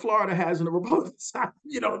governor of Florida has in the Republican side,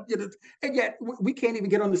 and yet we can't even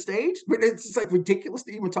get on the stage. But it's like ridiculous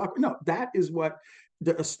to even talk. No, that is what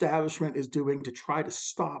the establishment is doing to try to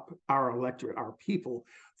stop our electorate, our people,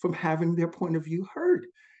 from having their point of view heard.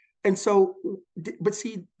 And so, but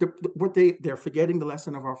see, they're forgetting the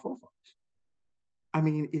lesson of our forefathers. I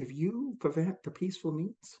mean, if you prevent the peaceful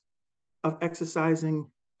means of exercising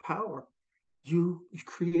power, you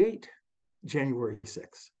create January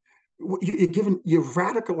 6th. You're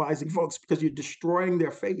radicalizing folks because you're destroying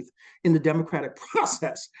their faith in the democratic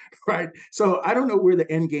process, right? So I don't know where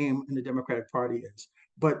the end game in the Democratic Party is,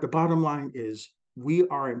 but the bottom line is we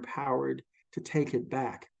are empowered to take it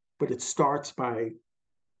back, but it starts by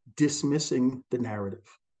dismissing the narrative.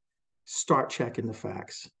 Start checking the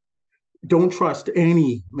facts. Don't trust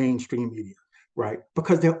any mainstream media, right?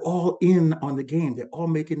 Because they're all in on the game. They're all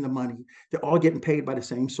making the money. They're all getting paid by the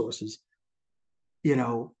same sources.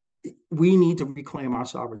 We need to reclaim our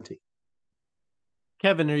sovereignty.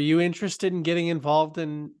 Kevin, are you interested in getting involved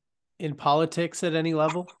in politics at any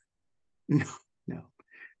level?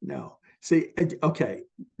 No. See, okay,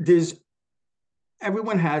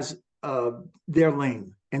 everyone has their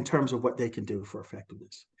lane in terms of what they can do for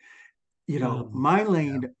effectiveness. My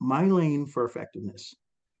lane for effectiveness,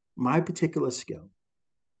 my particular skill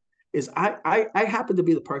is I happen to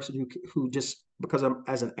be the person who just, because I'm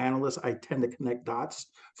as an analyst, I tend to connect dots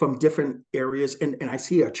from different areas and I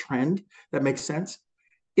see a trend that makes sense.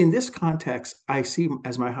 In this context, I see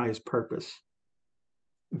as my highest purpose,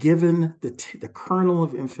 given the kernel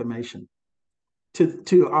of information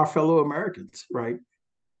to our fellow Americans, right?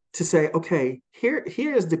 To say, okay,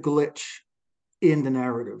 here's the glitch in the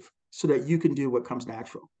narrative so that you can do what comes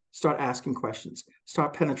natural. Start asking questions,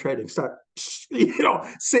 start penetrating, start,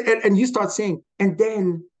 and you start seeing, and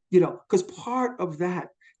then, because part of that,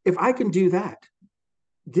 if I can do that,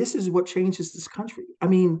 this is what changes this country. I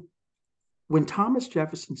mean, when Thomas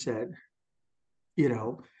Jefferson said, you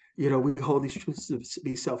know, we hold these truths to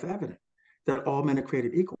be self-evident, that all men are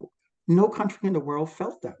created equal. No country in the world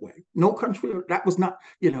felt that way. No country, that was not,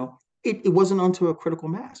 it wasn't unto a critical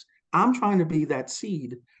mass. I'm trying to be that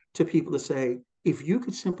seed to people to say, if you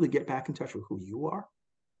could simply get back in touch with who you are,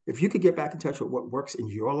 if you could get back in touch with what works in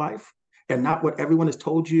your life and not what everyone has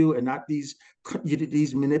told you and not these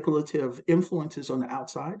manipulative influences on the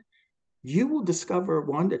outside, you will discover,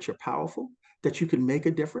 one, that you're powerful, that you can make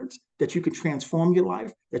a difference, that you can transform your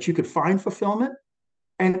life, that you can find fulfillment,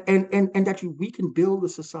 and that we can build the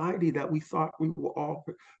society that we thought we were all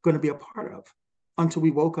going to be a part of until we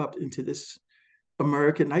woke up into this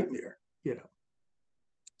American nightmare.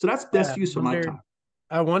 So Yeah, that's use of my time.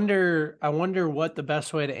 I wonder what the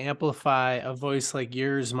best way to amplify a voice like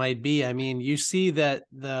yours might be. I mean, you see that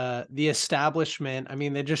the establishment, I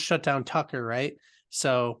mean, they just shut down Tucker, right?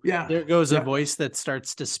 So Yeah. there goes a Yeah. voice that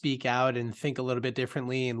starts to speak out and think a little bit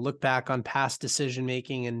differently and look back on past decision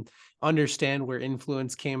making and understand where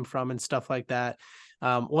influence came from and stuff like that.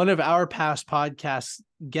 One of our past podcast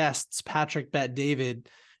guests, Patrick Bet David,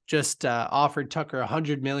 just offered Tucker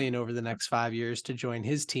 $100 million over the next 5 years to join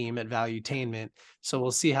his team at Valuetainment. So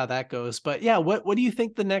we'll see how that goes. But yeah, what do you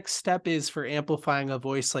think the next step is for amplifying a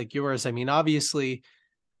voice like yours? I mean, obviously,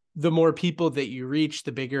 the more people that you reach,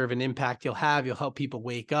 the bigger of an impact you'll have. You'll help people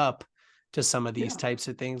wake up to some of these Yeah. types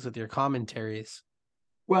of things with your commentaries.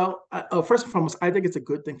 Well, first and foremost, I think it's a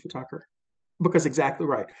good thing for Tucker because exactly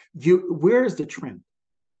right. Where is the trend?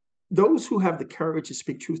 Those who have the courage to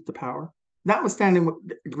speak truth to power, notwithstanding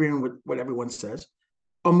agreeing with what everyone says,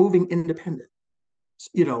 are moving independent.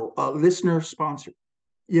 Listener sponsored,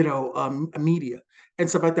 media and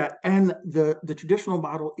stuff like that. And the traditional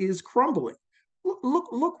model is crumbling.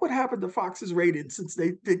 Look what happened to Fox's ratings since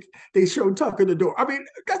they showed Tucker the door. I mean,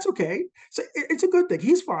 that's okay. So it's a good thing.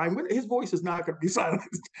 He's fine. His voice is not going to be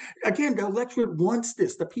silenced. Again, the electorate wants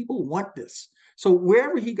this. The people want this. So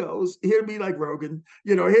wherever he goes, he'll be like Rogan.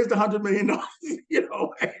 Here's the $100 million.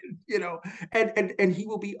 And he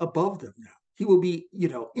will be above them now. He will be,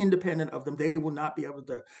 independent of them. They will not be able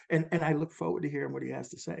to. And I look forward to hearing what he has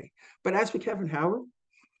to say. But as for Kevin Howard,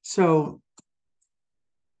 so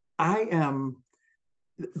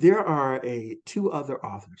there are two other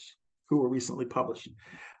authors who were recently published,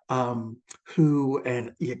 and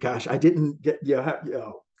yeah, gosh, I didn't get,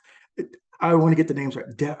 I want to get the names right.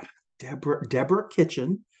 Deborah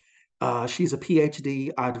Kitchen, she's a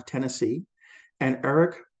PhD out of Tennessee, and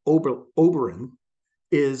Eric Oberon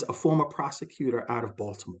is a former prosecutor out of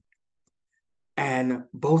Baltimore. And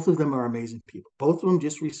both of them are amazing people. Both of them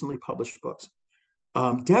just recently published books.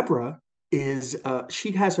 Deborah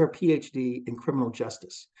she has her PhD in criminal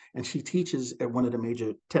justice, and she teaches at one of the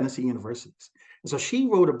major Tennessee universities. And so she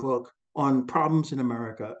wrote a book on problems in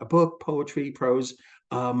America, a book, poetry, prose,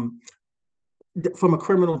 from a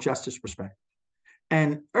criminal justice perspective.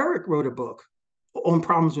 And Eric wrote a book on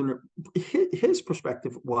problems. His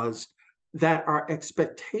perspective was that our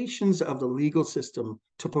expectations of the legal system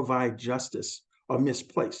to provide justice are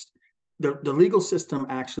misplaced. The legal system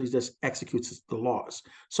actually just executes the laws.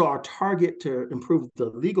 So our target to improve the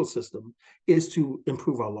legal system is to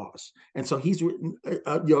improve our laws. And so he's written,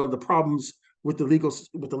 the problems with the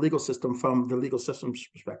legal system from the legal system's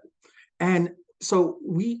perspective. And so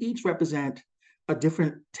we each represent a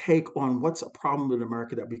different take on what's a problem in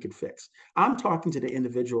America that we could fix. I'm talking to the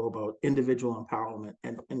individual about individual empowerment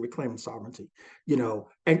and reclaiming sovereignty,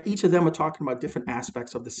 and each of them are talking about different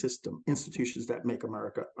aspects of the system, institutions that make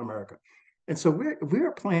America, America. And so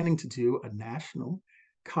we're planning to do a national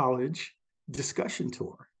college discussion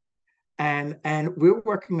tour. And we're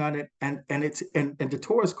working on it, and the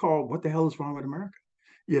tour is called What the Hell is Wrong with America?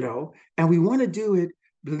 And we want to do it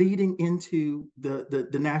leading into the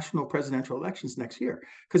national presidential elections next year.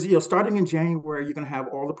 Because starting in January, you're going to have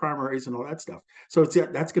all the primaries and all that stuff. So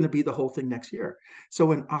that's going to be the whole thing next year.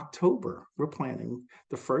 So in October, we're planning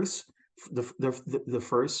the first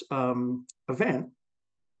event,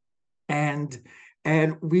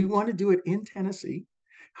 and we want to do it in Tennessee.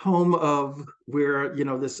 home of where,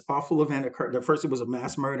 this awful event occurred. At first, it was a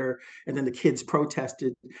mass murder, and then the kids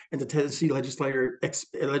protested, and the Tennessee legislature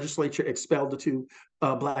expelled the two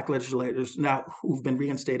Black legislators now who've been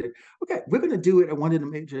reinstated. Okay, we're going to do it at one of the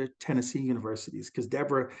major Tennessee universities because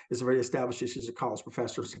Deborah is already established. She's a college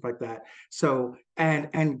professor, stuff like that. So,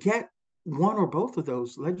 and get one or both of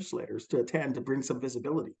those legislators to attend to bring some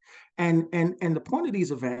visibility. And the point of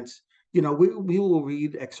these events, we will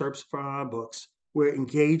read excerpts from our books. We're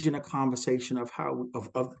engaged in a conversation of how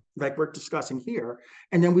of like we're discussing here,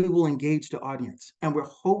 and then we will engage the audience. And we're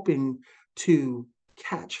hoping to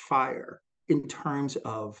catch fire in terms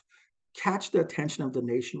of catch the attention of the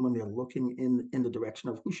nation when they're looking in the direction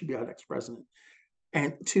of who should be our next president.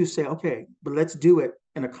 And to say, okay, but let's do it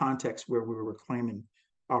in a context where we're reclaiming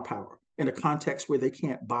our power, in a context where they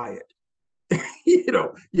can't buy it,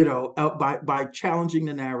 by challenging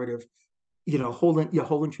the narrative,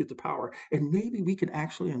 holding truth to power. And maybe we could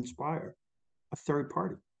actually inspire a third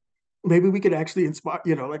party. Maybe we could actually inspire,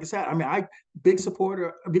 like I said, I big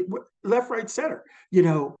supporter, left, right, center.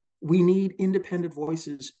 We need independent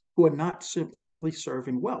voices who are not simply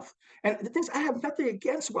serving wealth. And the things, I have nothing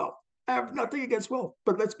against wealth. I have nothing against wealth,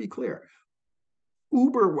 but let's be clear.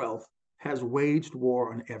 Uber wealth has waged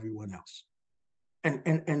war on everyone else. And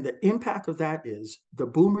the impact of that is the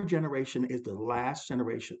boomer generation is the last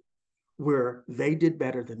generation where they did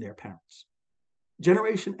better than their parents.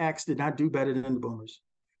 Generation X did not do better than the boomers.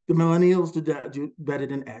 The millennials did not do better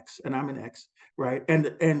than X, and I'm an X, right?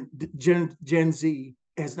 And Gen Z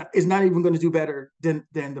is not even going to do better than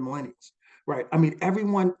the millennials, right?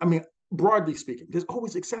 Everyone, broadly speaking, there's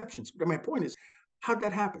always exceptions. But my point is, how'd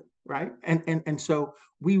that happen, right? And so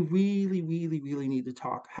we really, really, really need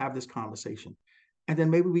to have this conversation. And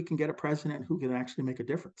then maybe we can get a president who can actually make a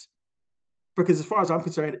difference. Because as far as I'm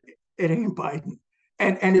concerned, it ain't Biden.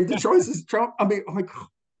 And if the choice is Trump, I'm like,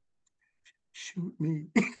 shoot me.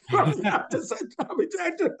 Come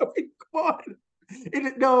on. And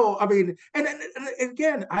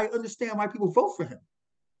again, I understand why people vote for him.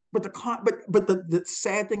 But the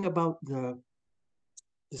sad thing about the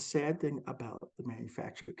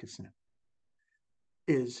manufactured consent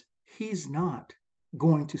is he's not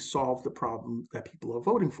going to solve the problem that people are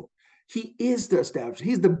voting for. He is the establishment.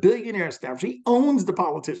 He's the billionaire establishment. He owns the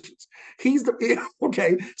politicians. He's the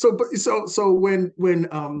okay. So when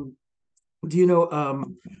do you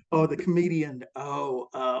know the comedian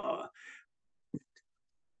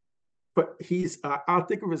but he's I'll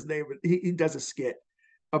think of his name. He does a skit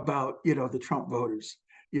about the Trump voters.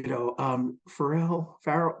 Farrell.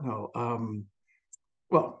 No.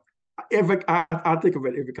 Well, I'll think of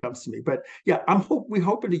it if it comes to me. But yeah, we're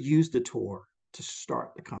hoping to use the tour to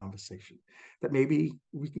start the conversation that maybe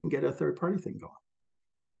we can get a third party thing going.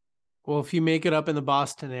 Well, if you make it up in the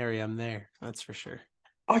Boston area, I'm there. That's for sure.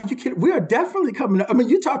 Are you kidding? We are definitely coming up.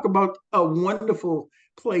 You talk about a wonderful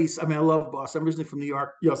place. I love Boston. I'm originally from New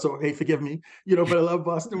York, so hey, forgive me, but I love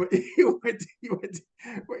Boston. You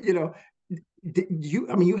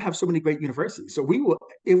have so many great universities. So we will,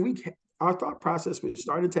 if we can, our thought process would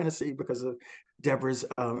start in Tennessee because of Deborah's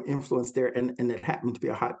influence there, and it happened to be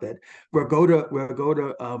a hotbed. We'll go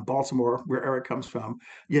to Baltimore, where Eric comes from,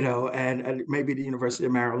 and maybe the University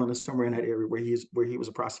of Maryland or somewhere in that area where he was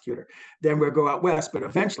a prosecutor. Then we'll go out west, but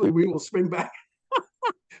eventually we will swing back.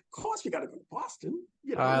 Of course, we got to go to Boston.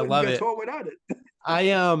 I love it. Tour without it.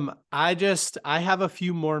 I have a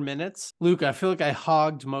few more minutes. Luke, I feel like I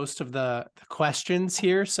hogged most of the questions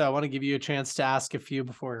here, so I want to give you a chance to ask a few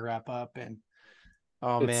before we wrap up. And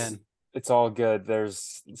man, it's all good.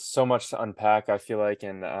 There's so much to unpack, I feel like,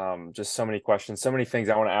 and just so many questions, so many things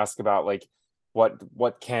I want to ask about, like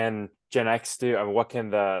what can Gen X do? What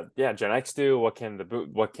can Gen X do? What can the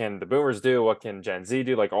boomers do? What can Gen Z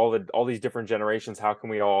do? Like all these different generations, how can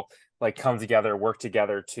we all like come together, work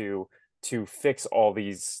together to fix all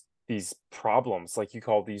these problems, like you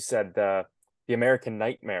said, the American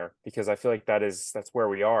nightmare, because I feel like that's where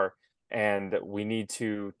we are, and we need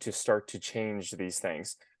to start to change these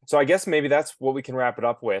things. So I guess maybe that's what we can wrap it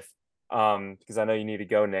up with, because I know you need to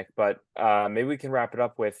go, Nick, but maybe we can wrap it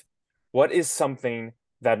up with, what is something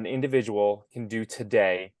that an individual can do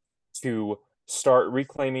today to start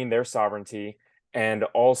reclaiming their sovereignty and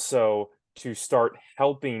also to start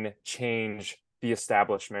helping change the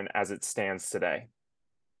establishment as it stands today?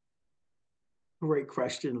 Great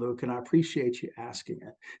question, Luke, and I appreciate you asking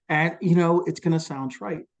it. And it's going to sound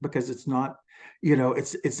trite because it's not,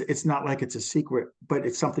 it's not like it's a secret, but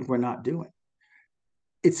it's something we're not doing.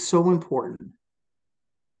 It's so important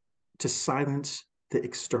to silence the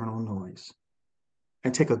external noise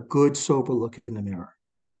and take a good, sober look in the mirror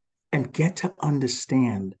and get to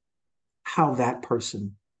understand how that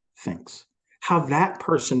person thinks, how that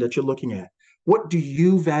person that you're looking at, what do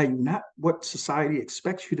you value, not what society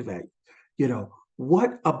expects you to value. You know,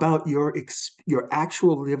 what about your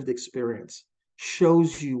actual lived experience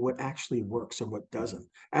shows you what actually works and what doesn't,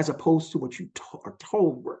 as opposed to what you are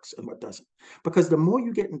told works and what doesn't. Because the more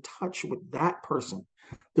you get in touch with that person,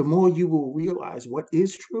 the more you will realize what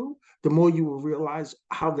is true, the more you will realize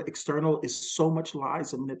how the external is so much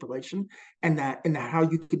lies and manipulation, and how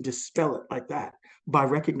you can dispel it like that by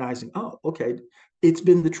recognizing, oh, okay, it's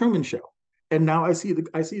been the Truman Show. And now I see the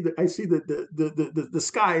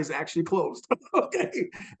sky is actually closed. Okay.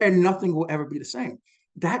 And nothing will ever be the same.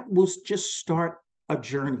 That will just start a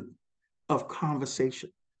journey of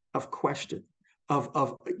conversation, of question,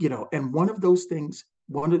 and one of those things,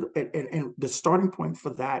 and the starting point for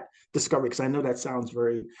that discovery, because I know that sounds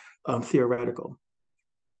very theoretical,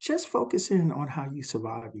 just focus in on how you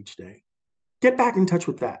survive each day. Get back in touch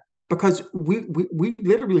with that, because we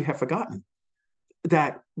literally have forgotten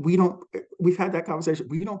that we've had that conversation.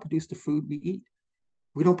 We don't produce the food we eat.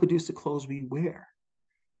 We don't produce the clothes we wear.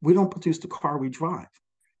 We don't produce the car we drive.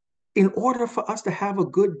 In order for us to have a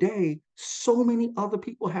good day, so many other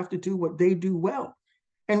people have to do what they do well.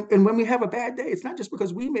 And when we have a bad day, it's not just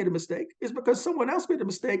because we made a mistake, it's because someone else made a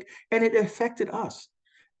mistake and it affected us.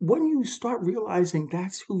 When you start realizing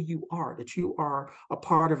that's who you are, that you are a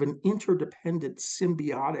part of an interdependent,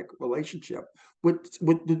 symbiotic relationship with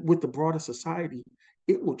the broader society,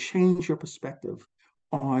 it will change your perspective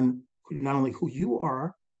on not only who you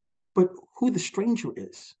are, but who the stranger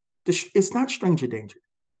is. It's not stranger danger.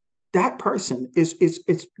 That person is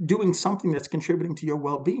doing something that's contributing to your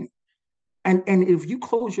well-being. And if you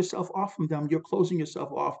close yourself off from them, you're closing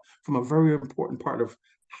yourself off from a very important part of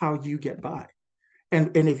how you get by.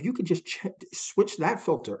 And if you could just switch that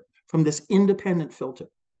filter from this independent filter,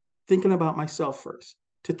 thinking about myself first,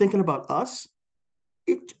 to thinking about us,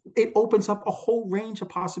 it opens up a whole range of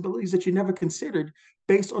possibilities that you never considered,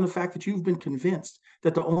 based on the fact that you've been convinced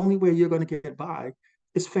that the only way you're going to get by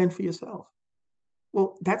is fend for yourself.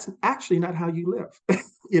 Well, that's actually not how you live.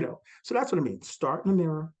 So that's what I mean. Start in the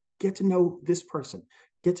mirror, get to know this person,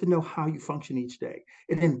 get to know how you function each day,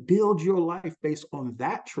 and then build your life based on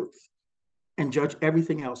that truth and judge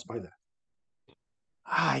everything else by that.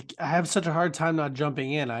 I have such a hard time not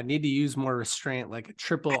jumping in. I need to use more restraint, like a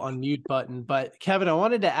triple unmute button. But Kevin, I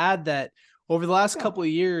wanted to add that over the last couple of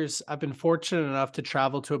years, I've been fortunate enough to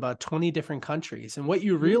travel to about 20 different countries. And what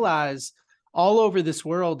you realize all over this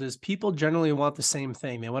world is people generally want the same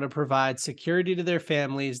thing. They want to provide security to their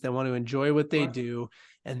families. They want to enjoy what they do.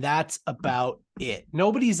 And that's about it.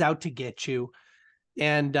 Nobody's out to get you.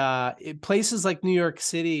 And places like New York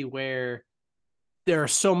City, where there are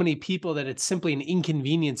so many people that it's simply an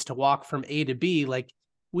inconvenience to walk from A to B, like,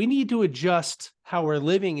 we need to adjust how we're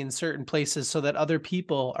living in certain places so that other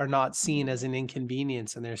people are not seen as an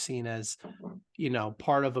inconvenience and they're seen as,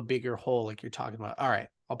 part of a bigger whole, like you're talking about. All right,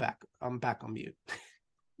 I'm back on mute.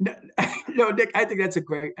 No, Nick, I think that's a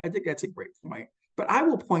great point. But I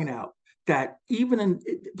will point out that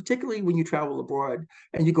particularly when you travel abroad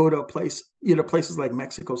and you go to a place, places like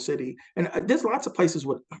Mexico City, and there's lots of places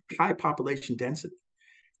with high population density,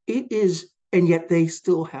 and yet they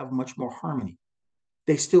still have much more harmony.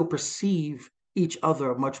 They still perceive each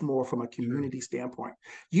other much more from a community standpoint.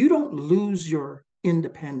 You don't lose your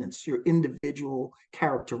independence, your individual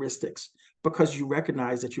characteristics, because you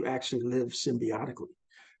recognize that you actually live symbiotically.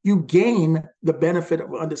 You gain the benefit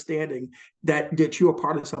of understanding that you are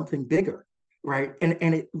part of something bigger, right? And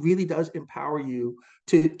it really does empower you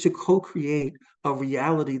to co-create a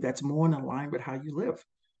reality that's more in line with how you live.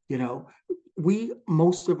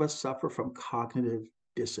 Most of us suffer from cognitive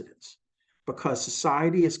dissonance because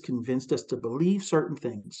society has convinced us to believe certain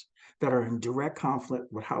things that are in direct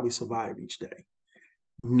conflict with how we survive each day.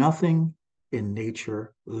 Nothing in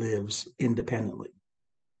nature lives independently.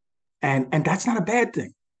 And that's not a bad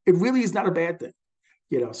thing. It really is not a bad thing.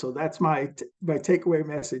 So that's my takeaway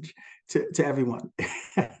message to everyone.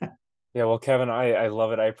 Yeah, well, Kevin, I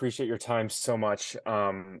love it. I appreciate your time so much.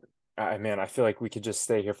 I feel like we could just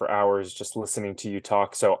stay here for hours just listening to you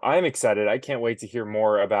talk. So I'm excited. I can't wait to hear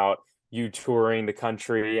more about you touring the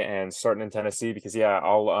country and starting in Tennessee, because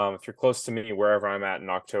I'll if you're close to me, wherever I'm at in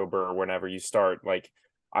October or whenever you start, like,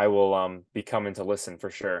 I will be coming to listen for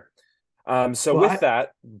sure. So Well, with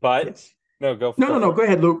that, but yes. no, go. No. Go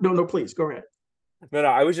ahead, Luke. No, please go ahead. No,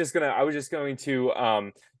 I was just going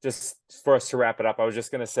to just for us to wrap it up, I was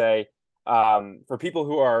just gonna say, for people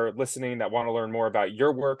who are listening that want to learn more about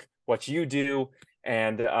your work, what you do,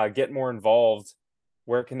 and get more involved,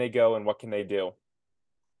 where can they go and what can they do?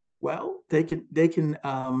 Well, they can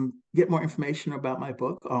get more information about my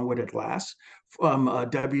book, Onward at Last, from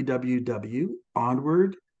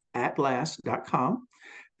www.onwardatlast.com.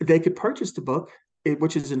 They could purchase the book,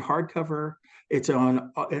 which is in hardcover. It's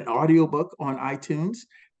on an audiobook on iTunes,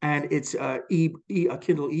 and it's a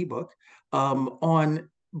Kindle ebook on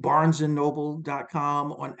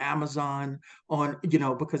barnesandnoble.com, on Amazon,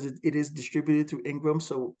 because it is distributed through Ingram.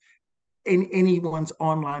 So anyone's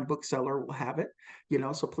online bookseller will have it,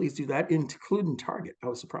 so please do that, including Target. I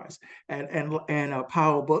was surprised. And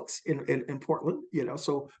Powell Books in Portland,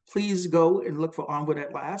 so please go and look for Onward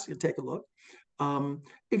at Last and take a look.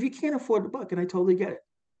 If you can't afford the book, and I totally get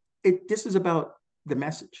it, this is about the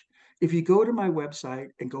message. If you go to my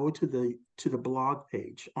website and go to the blog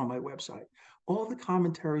page on my website, all the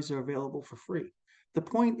commentaries are available for free. The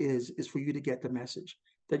point is for you to get the message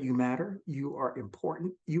that you matter, you are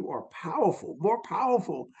important, you are powerful, more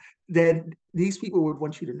powerful than these people would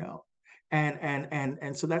want you to know.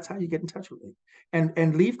 And so that's how you get in touch with me.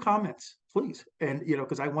 And leave comments, please. And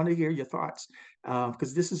because I want to hear your thoughts,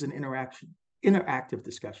 because this is an interactive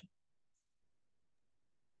discussion.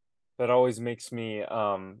 That always makes me,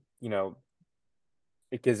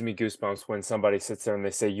 it gives me goosebumps when somebody sits there and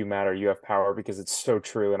they say, "You matter, you have power," because it's so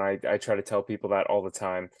true. And I try to tell people that all the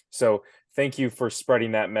time. So thank you for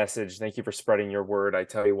spreading that message. Thank you for spreading your word. I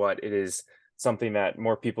tell you what, it is something that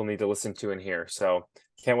more people need to listen to and hear. So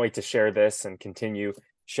can't wait to share this and continue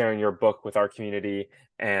sharing your book with our community.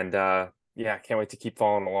 And yeah, can't wait to keep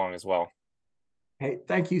following along as well. Hey,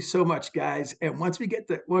 thank you so much, guys. And once we get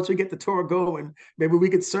the tour going, maybe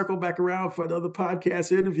we could circle back around for another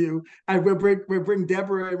podcast interview. And we'll bring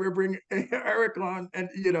Deborah and we'll bring Eric on, and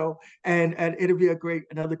and it'll be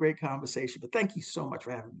another great conversation. But thank you so much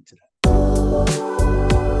for having me today.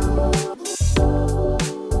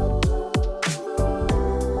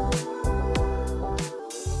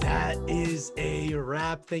 That is a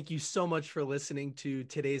wrap. Thank you so much for listening to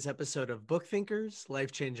today's episode of Book Thinkers,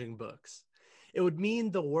 Life-Changing Books. It would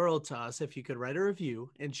mean the world to us if you could write a review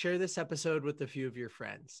and share this episode with a few of your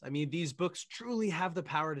friends. I mean, these books truly have the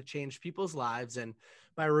power to change people's lives, and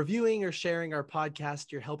by reviewing or sharing our podcast,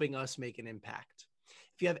 you're helping us make an impact.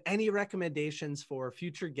 If you have any recommendations for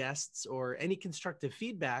future guests or any constructive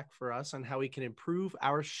feedback for us on how we can improve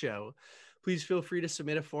our show, please feel free to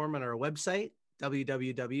submit a form on our website,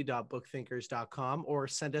 www.bookthinkers.com, or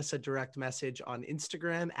send us a direct message on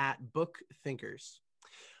Instagram @bookthinkers.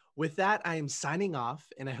 With that, I am signing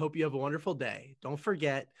off, and I hope you have a wonderful day. Don't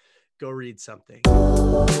forget, go read something.